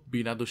দুঃখ,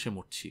 বিনা দোষে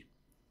মরছি।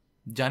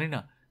 জানি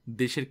না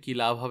দেশের কি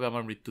লাভ হবে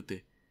আমার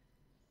মৃত্যুতে।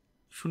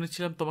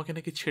 শুনেছিলাম তোমাকে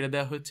নাকি ছেড়ে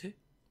দেওয়া হয়েছে।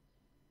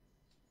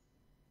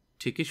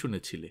 ঠিকই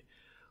শুনেছিলে,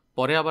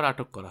 পরে আবার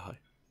আটক করা হয়।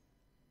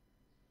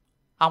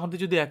 আমাদের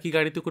যদি একই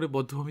গাড়িতে করে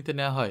বধ্যভূমিতে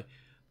নেওয়া হয়,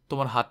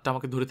 তোমার হাতটা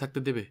আমাকে ধরে থাকতে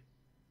দেবে?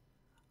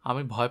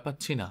 আমি ভয়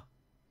পাচ্ছি না,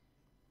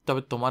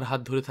 তবে তোমার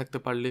হাত ধরে থাকতে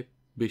পারলে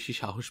বেশি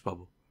সাহস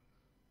পাব।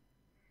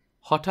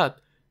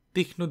 হঠাৎ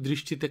তীক্ষ্ণ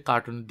দৃষ্টিতে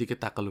কার্টনের দিকে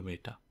তাকালো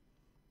মেয়েটা।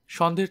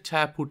 সন্ধ্যের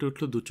ছায়া ফুটে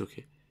উঠল দু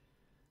চোখে।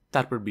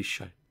 তারপর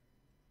বিস্ময়।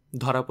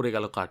 ধরা পড়ে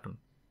গেল কার্টন।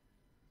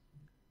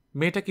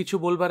 মেয়েটা কিছু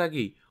বলবার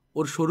আগেই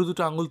ওর সরু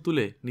দুটো আঙুল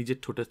তুলে নিজের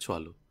ঠোঁটে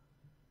ছোঁয়ালো।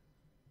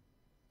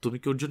 তুমি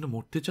কি ওর জন্য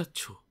মরতে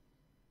চাচ্ছ?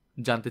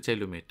 জানতে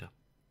চাইল মেয়েটা।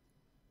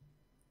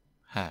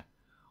 হ্যাঁ,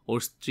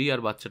 ওর স্ত্রী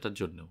আর বাচ্চাটার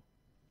জন্যও।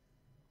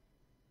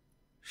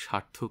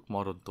 সার্থক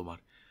মরণ তোমার।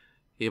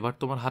 এবার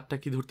তোমার হাতটা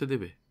কি ধরতে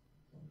দেবে?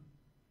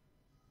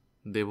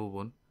 দেব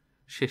বোন,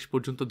 শেষ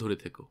পর্যন্ত ধরে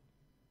থেকো।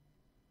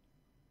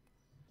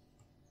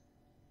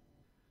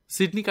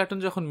 সিডনি কার্টন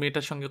যখন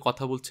মেয়েটার সঙ্গে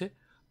কথা বলছে,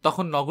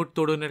 তখন নগর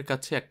তোরণের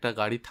কাছে একটা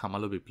গাড়ি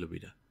থামালো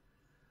বিপ্লবীরা।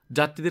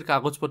 যাত্রীদের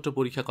কাগজপত্র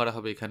পরীক্ষা করা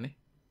হবে এখানে।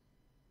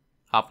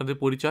 আপনাদের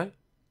পরিচয়?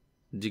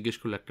 জিজ্ঞেস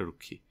করল একটা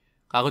রক্ষী।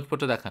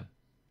 কাগজপত্র দেখান।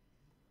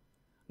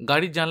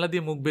 গাড়ির জানলা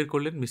দিয়ে মুখ বের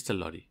করলেন মিস্টার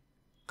লরি।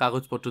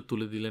 কাগজপত্র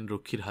তুলে দিলেন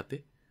রক্ষীর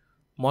হাতে।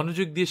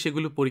 মনোযোগ দিয়ে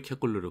সেগুলো পরীক্ষা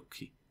করল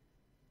রক্ষী।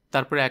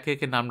 তারপরে একে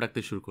একে নাম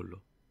ডাকতে শুরু করল।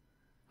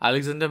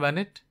 Alexander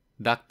ম্যানেট,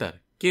 doctor.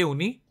 কে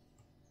উনি?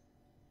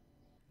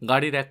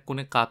 গাড়ির এক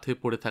কোণে কাত হয়ে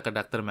পড়ে থাকা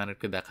ডাক্তার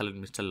ম্যানেটকে দেখালেন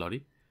মিস্টার লরি।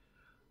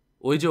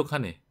 ওই যে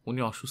ওখানে,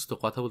 উনি অসুস্থ,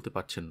 কথা বলতে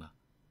পারছেন না।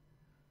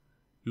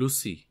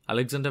 লুসি,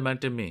 আলেকজান্ডার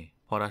ম্যানেটের মেয়ে,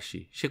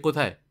 ফরাসি। সে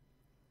কোথায়?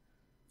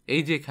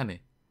 এই যে এখানে।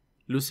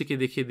 লুসিকে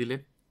দেখিয়ে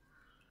দিলেন।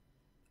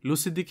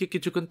 লুসির দিকে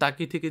কিছুক্ষণ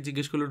তাকিয়ে থেকে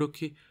জিজ্ঞেস করল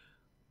রক্ষী,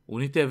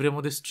 উনি তো এভরের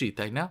মধ্যে স্ত্রী,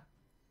 তাই না?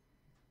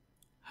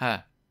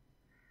 হ্যাঁ।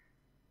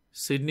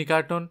 সিডনি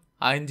কার্টন,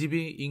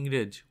 আইনজীবী,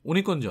 ইংরেজ।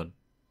 উনি কোনজন?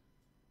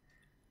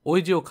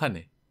 ওই যে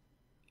ওখানে।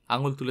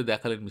 আঙুল তুলে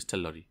দেখালেন মিস্টার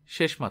লরি,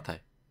 শেষ মাথায়।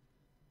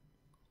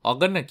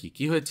 অজ্ঞান নাকি?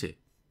 কি হয়েছে?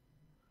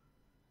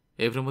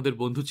 এভরেমদের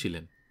বন্ধু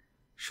ছিলেন,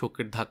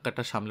 শোকের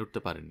ধাক্কাটা সামলে উঠতে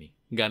পারেননি,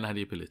 জ্ঞান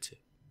হারিয়ে ফেলেছে।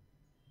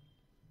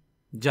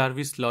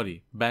 জার্ভিস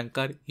লরি,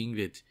 ব্যাংকার,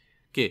 ইংরেজ।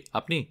 কে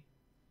আপনি?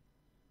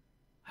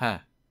 হ্যাঁ।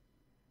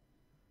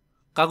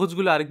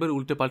 কাগজগুলো আরেকবার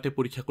উল্টে পাল্টে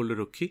পরীক্ষা করল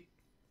রক্ষী।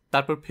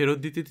 তারপর ফেরত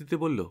দিতে দিতে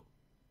বলল,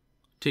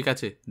 ঠিক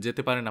আছে,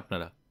 যেতে পারেন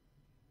আপনারা।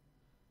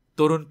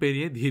 তোরণ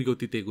পেরিয়ে ধীর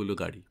গতিতে এগুলো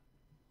গাড়ি।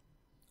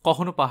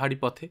 কখনো পাহাড়ি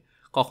পথে,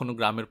 কখনো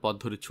গ্রামের পথ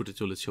ধরে ছুটে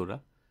চলেছে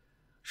ওরা।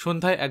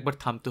 সন্ধ্যায় একবার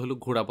থামতে হলো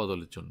ঘোড়া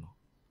বদলের জন্য।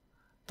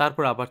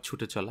 তারপর আবার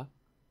ছুটে চলা।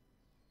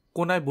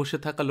 কোনায় বসে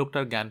থাকা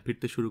লোকটার জ্ঞান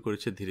ফিরতে শুরু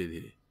করেছে ধীরে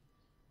ধীরে।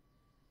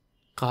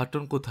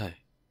 কার্টন কোথায়?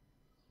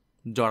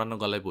 জড়ানো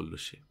গলায় বলল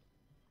সে।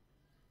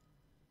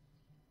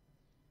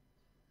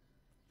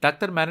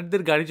 ডাক্তার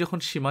ম্যানেটদের গাড়ি যখন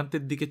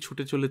সীমান্তের দিকে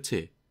ছুটে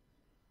চলেছে,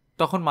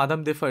 তখন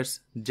মাদাম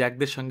দেফার্স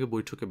জ্যাকদের সঙ্গে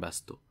বৈঠকে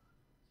ব্যস্ত।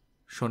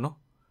 শোনো,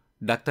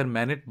 ডাক্তার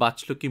ম্যানেট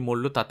বাঁচল কি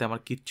মরল তাতে আমার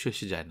কিচ্ছু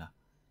এসে যায় না,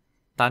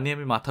 তা নিয়ে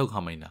আমি মাথাও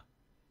ঘামাই না।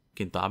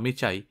 কিন্তু আমি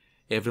চাই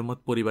এভরেমত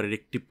পরিবারের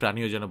একটি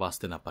প্রাণীও যেন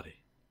বাঁচতে না পারে।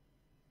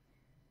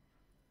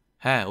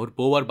 হ্যাঁ, ওর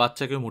বউ আর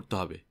বাচ্চাকেও মরতে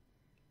হবে,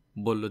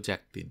 বলল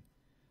জ্যাক তিন।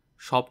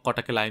 সব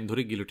কটাকে লাইন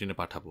ধরে গিলোটিনে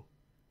পাঠাবো।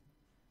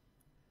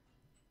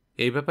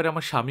 এই ব্যাপারে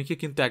আমার স্বামীকে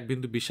কিন্তু এক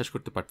বিন্দু বিশ্বাস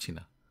করতে পারছি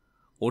না।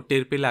 ও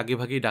টের পেলে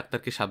আগেভাগেই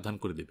ডাক্তারকে সাবধান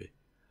করে দেবে।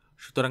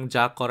 সুতরাং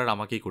যা করার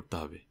আমাকেই করতে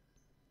হবে।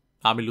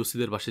 আমি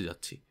লুসিদের বাসে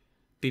যাচ্ছি।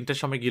 3টার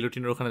সময়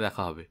গিলোটিনের ওখানে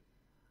দেখা হবে।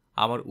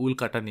 আমার উল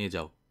কাটা নিয়ে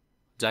যাও,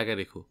 জায়গায়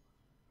রেখো।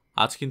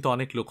 আজ কিন্তু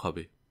অনেক লোক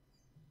হবে।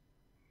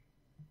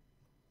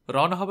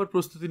 রওনা হবার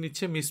প্রস্তুতি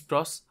নিচ্ছে মিস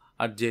প্রস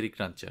আর জেরি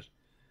ক্রাঞ্চার।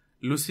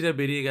 লুসিরা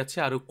বেরিয়ে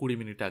গেছে আরও 20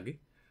 মিনিট আগে।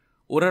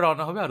 ওরা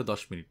রওনা হবে আরও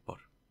 10 মিনিট পর।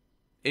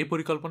 এই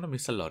পরিকল্পনা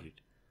মিস্টার লরির।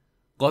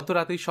 গত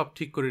রাতেই সব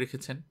ঠিক করে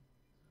রেখেছেন।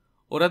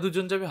 ওরা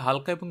দুজন যাবে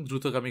হালকা এবং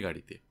দ্রুতগামী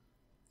গাড়িতে,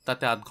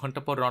 তাতে আধ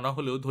ঘন্টা পর রওনা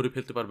হলেও ধরে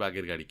ফেলতে পারবে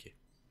আগের গাড়িকে।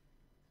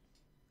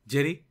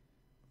 জেরি,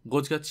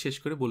 গোছগাছ শেষ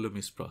করে বলল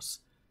মিস প্রস,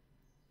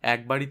 এক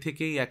বাড়ি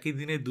থেকেই একই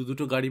দিনে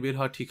দুটো গাড়ি বের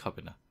হওয়া ঠিক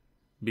হবে না,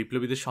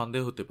 বিপ্লবীদের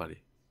সন্দেহ হতে পারে।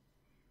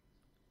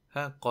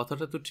 হ্যাঁ,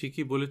 কথাটা তো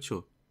ঠিকই বলেছ।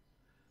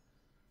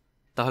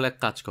 তাহলে এক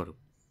কাজ করো,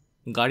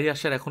 গাড়ি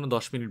আসার এখনো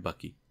 10 মিনিট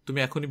বাকি, তুমি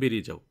এখনই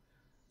বেরিয়ে যাও।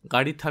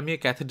 গাড়ি থামিয়ে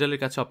ক্যাথেড্রালের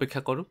কাছে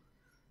অপেক্ষা করো,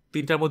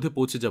 3টার মধ্যে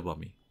পৌঁছে যাব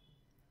আমি।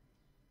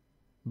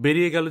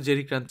 বেরিয়ে গেল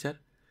জেরি ক্রাঞ্চার।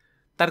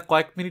 তার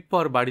কয়েক মিনিট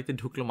পর বাড়িতে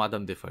ঢুকলো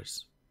মাদাম দেফার্স।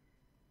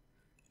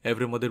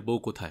 এভরেমোদের বউ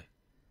কোথায়?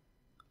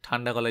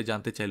 ঠান্ডা গলায়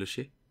জানতে চাইল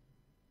সে।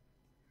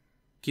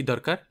 কি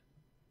দরকার?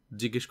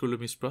 জিজ্ঞেস করল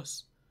মিস প্রস।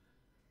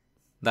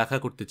 দেখা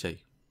করতে চাই।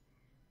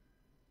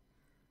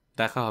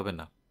 দেখা হবে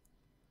না।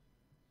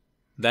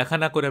 দেখা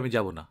না করে আমি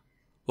যাব না।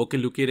 ওকে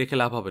লুকিয়ে রেখে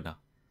লাভ হবে না।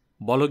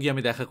 বলো গিয়ে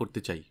আমি দেখা করতে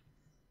চাই।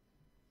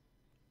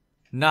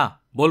 না,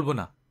 বলবো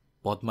না।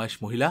 বদমাইশ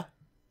মহিলা।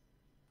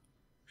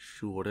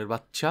 শুয়োরের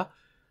বাচ্চা,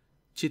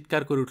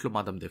 চিৎকার করে উঠল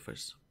মাদাম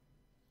দেফার্স।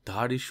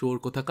 ধাড়ি শুয়োর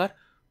কোথাকার,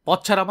 পথ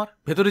ছাড় আমার,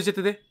 ভেতরে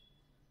যেতে দে।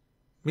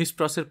 মিস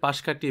প্রসের পাশ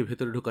কাটিয়ে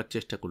ভেতরে ঢোকার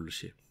চেষ্টা করল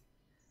সে।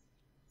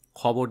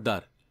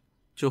 খবরদার,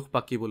 চোখ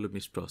পাকিয়ে বলল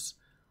মিস প্রস,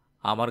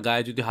 আমার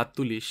গায়ে যদি হাত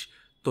তুলিস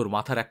তোর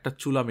মাথার একটা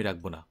চুল আমি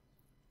রাখব না।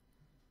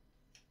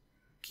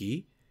 কি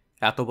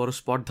এত বড়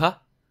স্পর্ধা?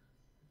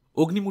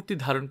 অগ্নিমূর্তি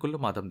ধারণ করল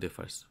মাদাম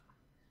দেফার্স।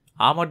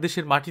 আমার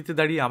দেশের মাটিতে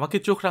দাঁড়িয়ে আমাকে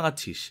চোখ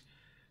রাঙাচ্ছিস?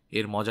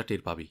 এর মজা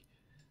টের পাবি।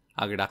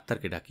 আগে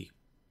ডাক্তারকে ডাকি।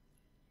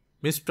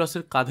 মিস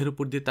প্রসের কাঁধের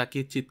উপর দিয়ে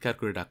তাকিয়ে চিৎকার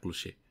করে ডাকল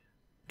সে।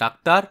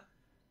 ডাক্তার,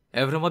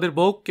 এভরেমোদের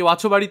বউ, কেউ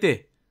আছো বাড়িতে?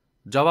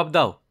 জবাব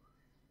দাও,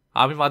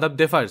 আমি মাদাম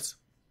দেফার্স।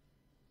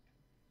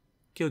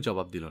 কেউ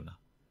জবাব দিল না।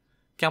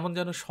 কেমন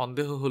যেন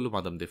সন্দেহ হলো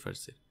মাদাম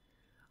দেফার্সের।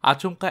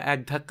 আচমকা এক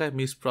ধাক্কায়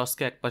মিস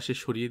প্রসকে একপাশে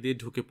সরিয়ে দিয়ে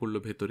ঢুকে পড়ল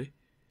ভেতরে।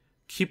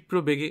 ক্ষিপ্র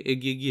বেগে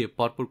এগিয়ে গিয়ে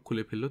পরপর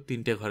খুলে ফেলল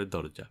 3টে ঘরের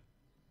দরজা।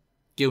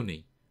 কেউ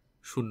নেই,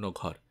 শূন্য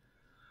ঘর।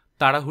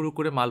 তাড়াহুড়ো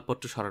করে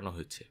মালপত্র সরানো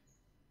হয়েছে।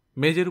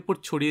 মেজের উপর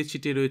ছড়িয়ে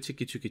ছিটিয়ে রয়েছে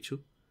কিছু কিছু।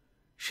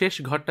 শেষ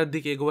ঘরটার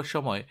দিকে এগোবার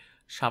সময়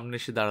সামনে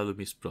এসে দাঁড়ালো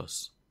মিস প্রস।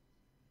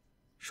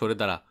 সরে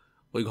দাঁড়া,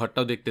 ওই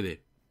ঘরটাও দেখতে দে।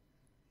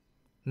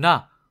 না,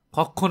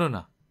 কক্ষণও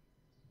না।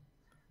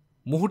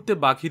 মুহূর্তে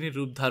বাঘিনীর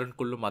রূপ ধারণ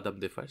করল মাদাম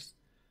দেফার্স।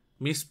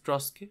 মিস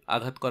প্রসকে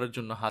আঘাত করার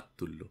জন্য হাত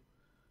তুলল।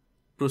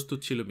 প্রস্তুত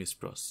ছিল মিস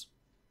প্রস।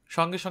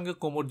 সঙ্গে সঙ্গে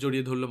কোমর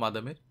জড়িয়ে ধরল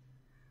মাদামের।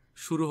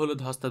 শুরু হলো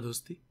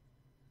ধস্তাধস্তি।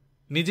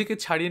 নিজেকে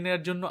ছাড়িয়ে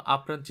নেওয়ার জন্য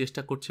আপ্রাণ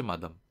চেষ্টা করছে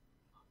মাদাম,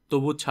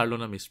 তবুও ছাড়ল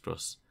না মিস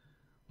প্রস।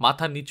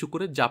 মাথা নিচু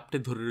করে জাপটে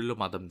ধরে রইল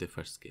মাদাম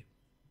দেফার্সকে।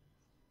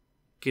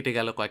 কেটে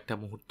গেল কয়েকটা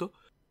মুহূর্ত।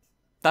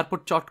 তারপর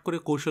চট করে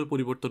কৌশল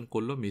পরিবর্তন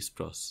করল মিস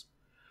প্রস।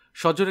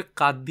 সজোরে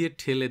কাঁধ দিয়ে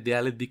ঠেলে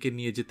দেয়ালের দিকে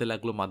নিয়ে যেতে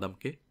লাগলো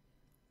মাদামকে।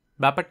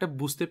 ব্যাপারটা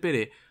বুঝতে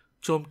পেরে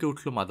চমকে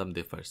উঠল মাদাম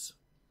দেফার্স।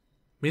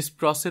 মিস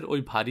প্রসের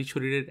ওই ভারী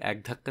শরীরের এক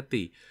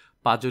ধাক্কাতেই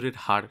পাঁজরের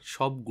হাড়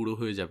সব গুঁড়ো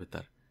হয়ে যাবে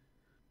তার।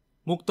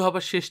 মুক্ত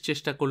হবার শেষ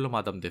চেষ্টা করল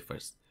মাদাম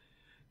দেফার্স,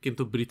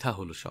 কিন্তু বৃথা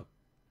হলো সব।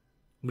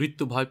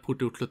 মৃত্যু ভয়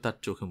ফুটে উঠল তার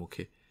চোখে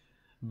মুখে।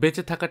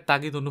 বেঁচে থাকার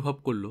তাগিদ অনুভব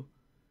করল।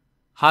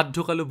 হাত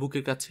ঢোকালো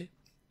বুকের কাছে,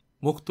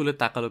 মুখ তুলে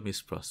তাকালো মিস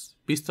প্রস।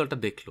 পিস্তলটা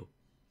দেখল।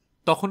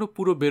 তখনও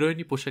পুরো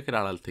বেরোয়নি পোশাকের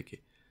আড়াল থেকে।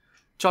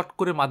 চট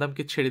করে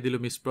মাদামকে ছেড়ে দিল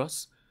মিস প্রস।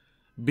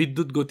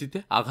 বিদ্যুৎ গতিতে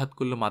আঘাত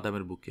করল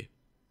মাদামের বুকে,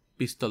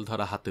 পিস্তল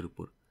ধরা হাতের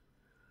উপর।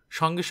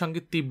 সঙ্গে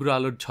সঙ্গে তীব্র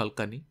আলোর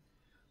ঝলকানি,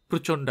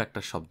 প্রচণ্ড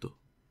একটা শব্দ।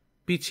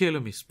 পিছিয়ে এলো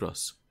মিস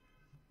প্রস।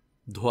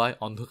 ধোঁয়ায়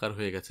অন্ধকার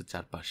হয়ে গেছে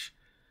চারপাশ।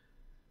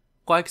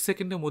 কয়েক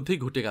সেকেন্ডের মধ্যেই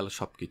ঘটে গেল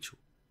সবকিছু।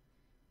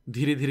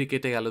 ধীরে ধীরে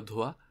কেটে গেল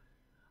ধোঁয়া।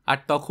 আর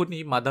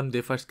তখনই মাদাম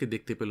দেফার্সকে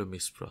দেখতে পেল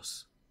মিস প্রস।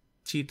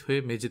 চিত হয়ে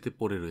মেঝেতে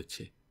পড়ে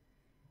রয়েছে,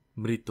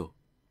 মৃত।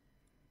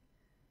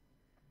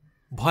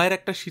 ভয়ের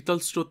একটা শীতল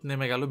স্রোত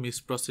নেমে গেল মিস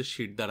প্রসের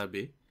শির দ্বারা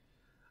বেয়ে।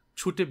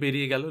 ছুটে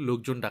বেরিয়ে গেল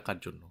লোকজন ডাকার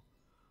জন্য।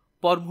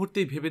 পর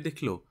মুহূর্তেই ভেবে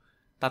দেখল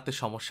তাতে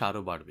সমস্যা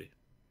আরও বাড়বে।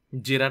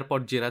 জেরার পর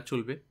জেরা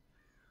চলবে,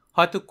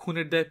 হয়তো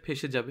খুনের দায়ে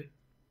ফেঁসে যাবে।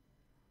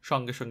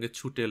 সঙ্গে সঙ্গে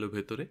ছুটে এলো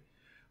ভেতরে।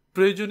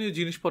 প্রয়োজনীয়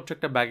জিনিসপত্র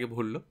একটা ব্যাগে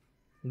ভরল।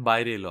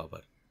 বাইরে এলো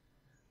আবার।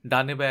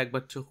 ডানে বা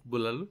একবার চোখ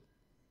বোলালো,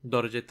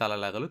 দরজায় তালা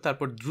লাগালো।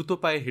 তারপর দ্রুত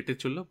পায়ে হেঁটে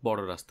চলল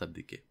বড় রাস্তার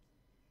দিকে।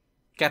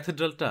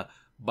 ক্যাথেড্রালটা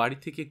বাড়ি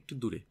থেকে একটু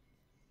দূরে।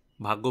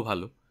 ভাগ্য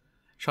ভালো,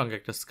 সঙ্গে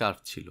একটা স্কার্ফ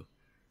ছিল,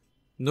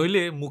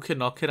 নইলে মুখে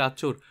নখের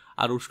আঁচড়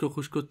আর উস্কো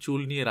খুস্কো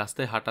চুল নিয়ে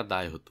রাস্তায় হাঁটা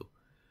দায় হতো।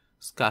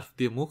 স্কার্ফ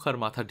দিয়ে মুখ আর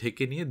মাথা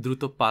ঢেকে নিয়ে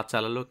দ্রুত পা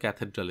চালালো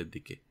ক্যাথেড্রালের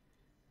দিকে।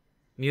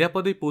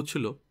 নিরাপদেই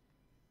পৌঁছল।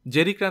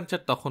 জেরি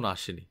ক্রাঞ্চার তখনও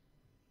আসেনি।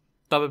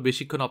 তবে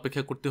বেশিক্ষণ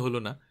অপেক্ষা করতে হলো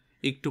না।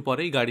 একটু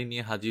পরেই গাড়ি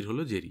নিয়ে হাজির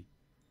হলো জেরি।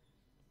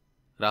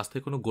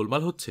 রাস্তায় কোনো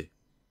গোলমাল হচ্ছে?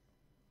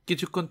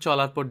 কিছুক্ষণ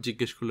চলার পর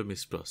জিজ্ঞেস করল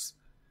মিস প্রস।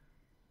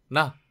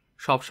 না,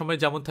 সবসময়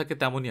যেমন থাকে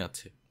তেমনই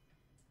আছে।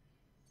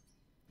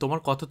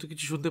 তোমার কথা তো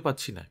কিছু শুনতে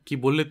পাচ্ছি না, কি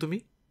বললে তুমি?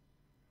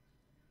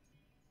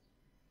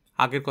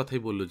 আগের কথাই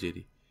বলল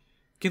জেরি,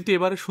 কিন্তু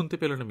এবারে শুনতে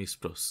পেল না মিস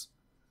প্রস।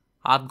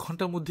 আধ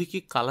ঘন্টার মধ্যে কি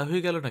কালা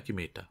হয়ে গেল নাকি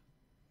মেয়েটা,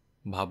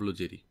 ভাবল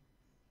জেরি।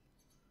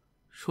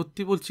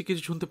 সত্যি বলছি,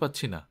 কিছু শুনতে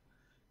পাচ্ছি না,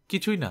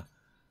 কিছুই না।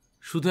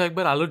 শুধু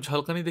একবার আলোর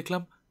ঝলকানি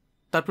দেখলাম,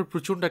 তারপর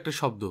প্রচণ্ড একটা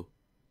শব্দ।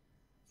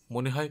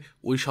 মনে হয়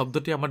ওই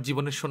শব্দটি আমার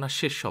জীবনের শোনা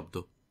শেষ শব্দ।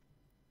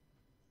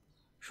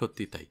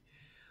 সত্যি তাই,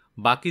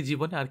 বাকি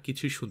জীবনে আর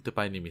কিছুই শুনতে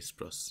পায়নি মিস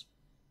প্রস।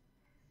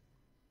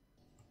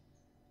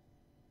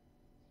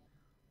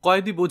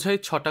 কয়েদি বোঝাই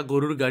 6টা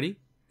গরুর গাড়ি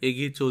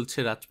এগিয়ে চলছে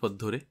রাজপথ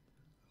ধরে।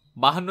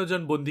 52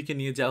 জন বন্দীকে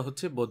নিয়ে যাওয়া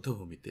হচ্ছে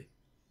বধ্যভূমিতে।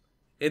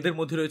 এদের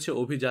মধ্যে রয়েছে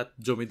অভিজাত,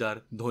 জমিদার,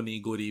 ধনী,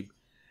 গরিব,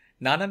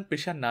 নানান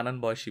পেশার নানান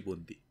বয়সী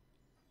বন্দী।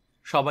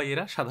 সবাই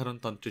এরা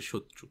সাধারণতন্ত্রের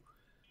শত্রু।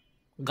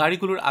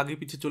 গাড়িগুলোর আগে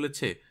পিছে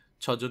চলেছে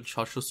 6 জন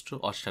সশস্ত্র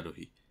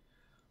অশ্বারোহী।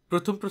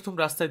 প্রথম প্রথম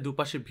রাস্তায়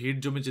দুপাশে ভিড়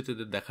জমে যেত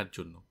এদের দেখার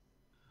জন্য।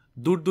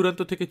 দূর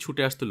দূরান্ত থেকে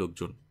ছুটে আসতো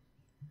লোকজন,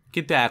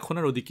 কিন্তু এখন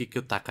আর ওদিকে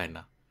কেউ তাকায়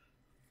না।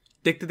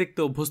 দেখতে দেখতে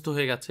অভ্যস্ত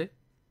হয়ে গেছে।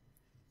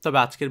 তবে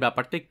আজকের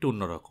ব্যাপারটা একটু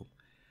অন্যরকম।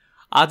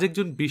 আজ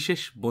একজন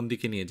বিশেষ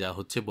বন্দীকে নিয়ে যাওয়া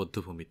হচ্ছে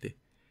বধ্যভূমিতে।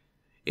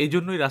 এই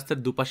জন্যই রাস্তার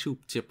দুপাশে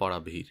উপচে পড়া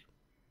ভিড়।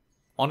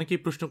 অনেকেই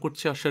প্রশ্ন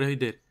করছে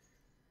অশ্বারোহীদের,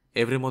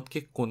 এভরেমতকে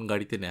কোন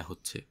গাড়িতে নেওয়া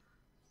হচ্ছে।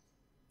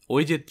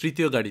 ওই যে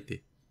তৃতীয় গাড়িতে,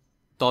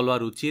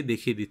 তলোয়ার উঁচিয়ে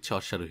দেখিয়ে দিচ্ছে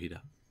অশ্বারোহীরা।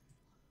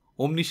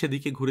 অমনি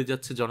সেদিকে ঘুরে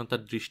যাচ্ছে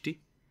জনতার দৃষ্টি।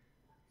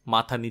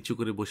 মাথা নিচু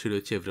করে বসে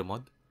রয়েছে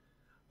এভরেমদ।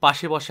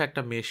 পাশে বসা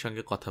একটা মেয়ের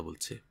সঙ্গে কথা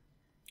বলছে।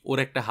 ওর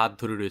একটা হাত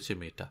ধরে রয়েছে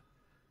মেয়েটা।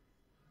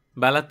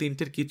 বেলা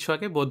 3টের কিছু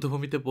আগে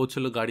বধ্যভূমিতে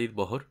পৌঁছল গাড়ির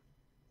বহর।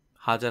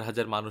 হাজার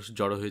হাজার মানুষ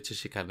জড়ো হয়েছে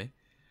সেখানে।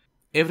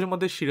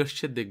 এভরেমদের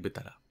শিরশ্ছেদ দেখবে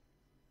তারা।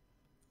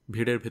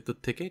 ভিড়ের ভেতর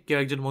থেকে কেউ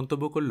একজন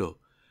মন্তব্য করল,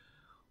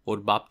 ওর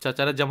বাপ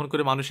চাচারা যেমন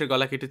করে মানুষের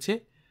গলা কেটেছে,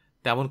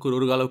 তেমন করে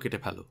ওর গলাও কেটে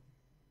ফেলো।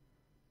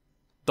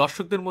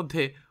 দর্শকদের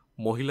মধ্যে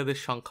মহিলাদের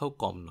সংখ্যাও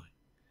কম নয়।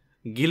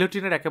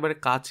 গিলোটিনের একেবারে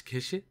কাছ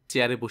ঘেঁষে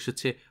চেয়ারে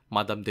বসেছে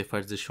মাদাম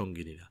দেফার্সের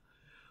সঙ্গিনীরা।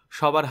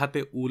 সবার হাতে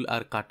উল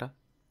আর কাটা।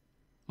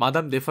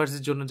 মাদাম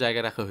দেফার্সের জন্য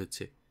জায়গা রাখা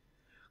হয়েছে।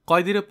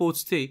 কয়েদিরা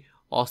পৌঁছতেই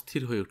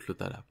অস্থির হয়ে উঠল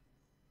তারা।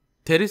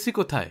 থেরেসি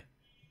কোথায়?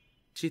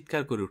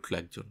 চিৎকার করে উঠল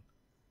একজন।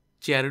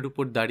 চেয়ারের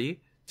উপর দাঁড়িয়ে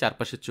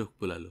চারপাশে চোখ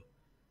বুলাল।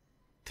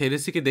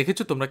 থেরেসিকে দেখেছ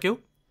তোমরা কেউ?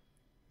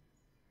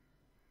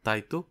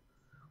 তাই তো,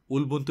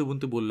 উল বুনতে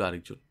বুনতে বলল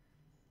আরেকজন।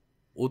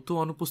 ও তো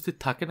অনুপস্থিত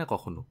থাকে না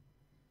কখনো।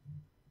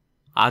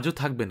 আজও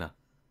থাকবে না।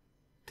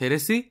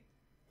 থেরেসি,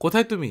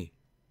 কোথায় তুমি?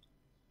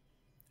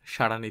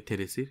 সাড়া নেই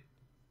থেরেসির।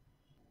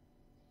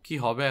 কি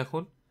হবে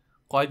এখন?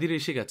 কয়দিন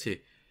এসে গেছে।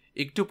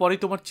 একটু পরেই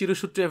তোমার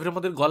চিরসূত্র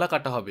এভরেমদের গলা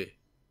কাটা হবে,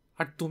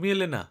 আর তুমি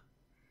এলে না।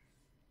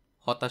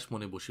 হতাশ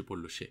মনে বসে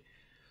পড়ল সে।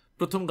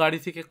 প্রথম গাড়ি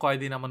থেকে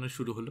কয়দিন নামানো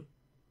শুরু হলো।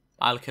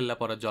 আলখেল্লা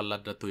পরা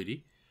জল্লাদরা তৈরি।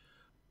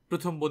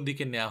 প্রথম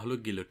বন্দীকে নেওয়া হলো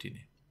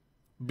গিলোটিনে।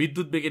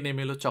 বিদ্যুৎ বেগে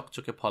নেমে এলো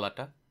চকচকে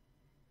ফলাটা।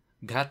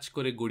 ঘ্যাচ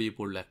করে গড়িয়ে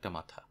পড়ল একটা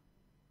মাথা।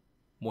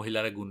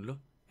 মহিলারা গুনল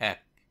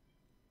 1,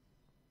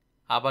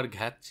 আবার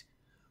ঘ্যাচ।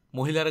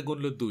 মহিলারা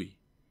গুনল 2।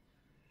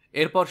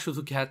 এরপর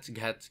শুধু ঘ্যাচ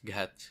ঘ্যাচ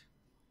ঘ্যাচ।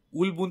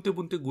 উল বুনতে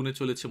বুনতে গুনে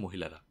চলেছে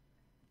মহিলারা।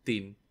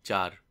 3,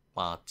 4,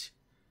 5।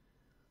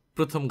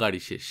 প্রথম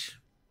গাড়ি শেষ।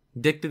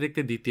 দেখতে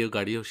দেখতে দ্বিতীয়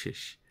গাড়িও শেষ।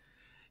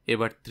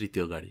 এবার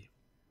তৃতীয় গাড়ি।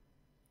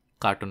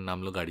 কার্টন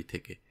নামল গাড়ি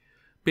থেকে।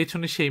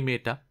 পেছনে সেই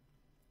মেয়েটা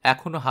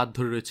এখনো হাত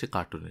ধরে রয়েছে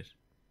কার্টনের।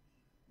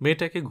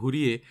 মেয়েটাকে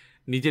ঘুরিয়ে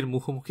নিজের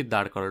মুখোমুখি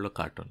দাঁড় করালো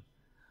কার্টন,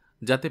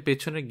 যাতে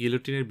পেছনে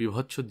গিলোটিনের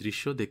বিভৎস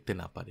দৃশ্য দেখতে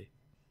না পারে।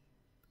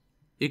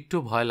 একটু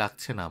ভয়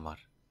লাগছে না আমার,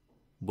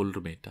 বলল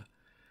মেয়েটা।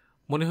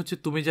 মনে হচ্ছে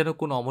তুমি যেন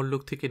কোন অমর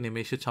লোক থেকে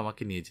নেমে এসেছ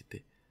আমাকে নিয়ে যেতে।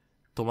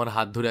 তোমার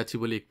হাত ধরে আছি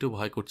বলে একটু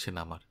ভয় করছে না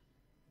আমার।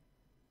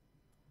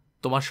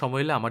 তোমার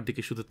সময় এলে আমার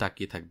দিকে শুধু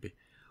তাকিয়ে থাকবে,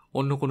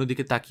 অন্য কোনো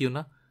দিকে তাকিও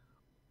না,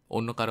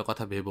 অন্য কারো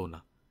কথা ভেবও না।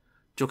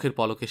 চোখের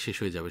পলকে শেষ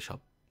হয়ে যাবে সব।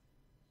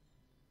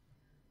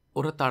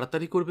 ওরা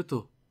তাড়াতাড়ি করবে তো?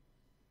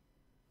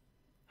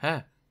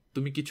 হ্যাঁ,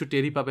 তুমি কিছু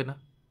টেরই পাবে না।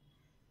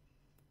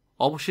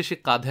 অবশেষে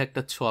কাঁধে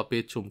একটা ছোঁয়া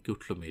পেয়ে চমকে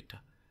উঠল মেয়েটা।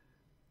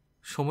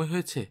 সময়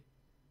হয়েছে?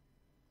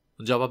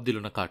 জবাব দিল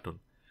না কার্টন।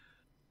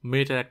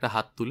 মেয়েটার একটা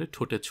হাত তুলে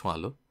ঠোঁটে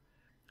ছোঁয়ালো।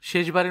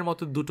 শেষবারের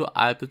মতো দুটো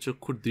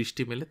আয়তচক্ষুর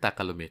দৃষ্টি মেলে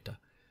তাকালো মেয়েটা।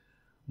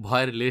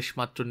 ভয়ের লেশ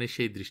মাত্র নেই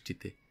সেই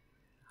দৃষ্টিতে।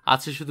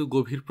 আছে শুধু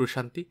গভীর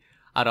প্রশান্তি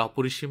আর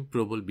অপরিসীম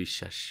প্রবল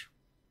বিশ্বাস।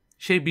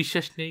 সেই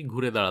বিশ্বাস নেই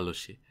ঘুরে দাঁড়ালো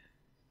সে।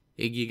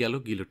 এগিয়ে গেল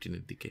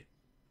গিলোটিনের দিকে।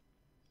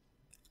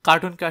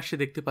 কার্টনকে আর সে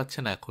দেখতে পাচ্ছে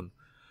না এখন।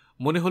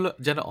 মনে হলো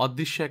যেন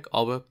অদৃশ্য এক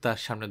অবয়ব তার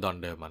সামনে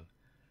দণ্ডায়মান।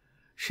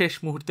 শেষ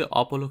মুহূর্তে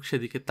অপলক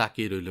সেদিকে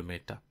তাকিয়ে রইল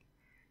মেয়েটা।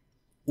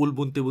 উল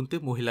বুনতে বুনতে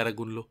মহিলারা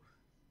গুনল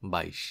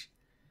 22।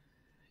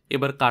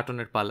 এবার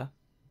কার্টনের পালা।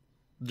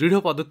 দৃঢ়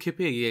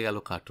পদক্ষেপে এগিয়ে গেল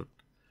কার্টন।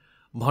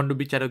 ভণ্ড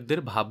বিচারকদের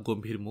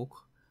ভাবগম্ভীর মুখ,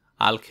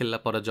 আলখেল্লা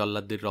পরা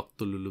জল্লাদদের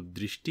রক্তলুলুপ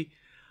দৃষ্টি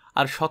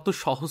আর শত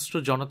সহস্র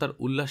জনতার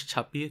উল্লাস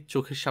ছাপিয়ে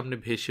চোখের সামনে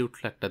ভেসে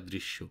উঠল একটা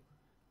দৃশ্য।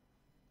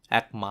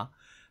 এক মা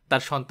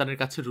তার সন্তানের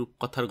কাছে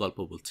রূপকথার গল্প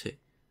বলছে।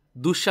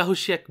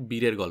 দুঃসাহসী এক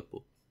বীরের গল্প।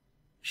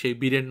 সেই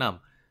বীরের নাম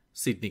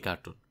সিডনি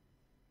কার্টন।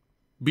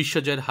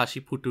 বিশ্বজয়ের হাসি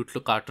ফুটে উঠল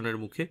কার্টনের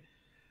মুখে।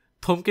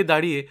 থমকে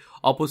দাঁড়িয়ে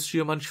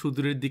অপসৃয়মান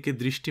সুদূরের দিকে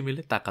দৃষ্টি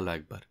মেলে তাকালো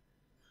একবার।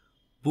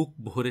 বুক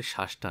ভরে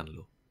শ্বাস টানল।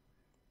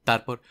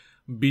 তারপর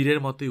বীরের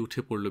মতোই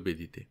উঠে পড়ল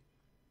বেদিতে।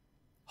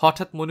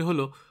 হঠাৎ মনে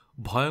হলো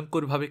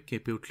ভয়ঙ্করভাবে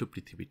কেঁপে উঠল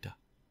পৃথিবীটা।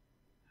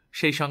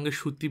 সেই সঙ্গে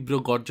সুতীব্র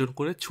গর্জন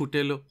করে ছুটে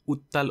এলো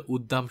উত্তাল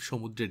উদ্দাম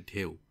সমুদ্রের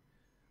ঢেউ।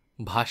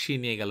 ভাসিয়ে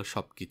নিয়ে গেল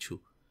সব কিছু।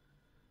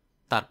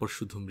 তারপর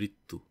শুধু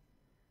মৃত্যু,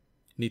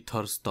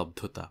 নিথর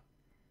স্তব্ধতা।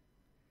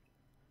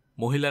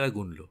 মহিলারা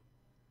গুনল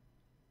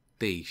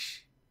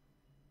 23।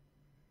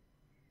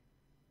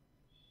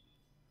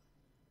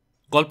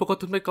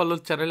 গল্পকথন বাই কল্লোল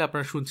চ্যানেলে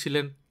আপনারা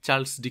শুনছিলেন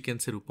চার্লস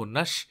ডিকেন্সের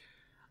উপন্যাস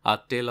আ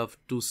টেল অফ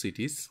টু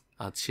সিটিজ।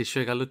 আজ শেষ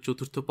হয়ে গেল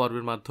 4th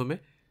পর্বের মাধ্যমে।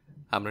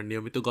 আমরা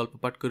নিয়মিত গল্প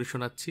পাঠ করে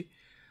শোনাচ্ছি।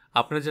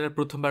 আপনারা যারা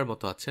প্রথমবার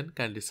মতো আছেন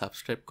কাইন্ডলি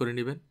সাবস্ক্রাইব করে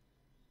নেবেন।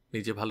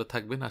 নিজে ভালো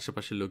থাকবেন,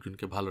 আশেপাশের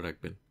লোকজনকে ভালো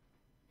রাখবেন।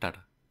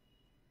 টাটা।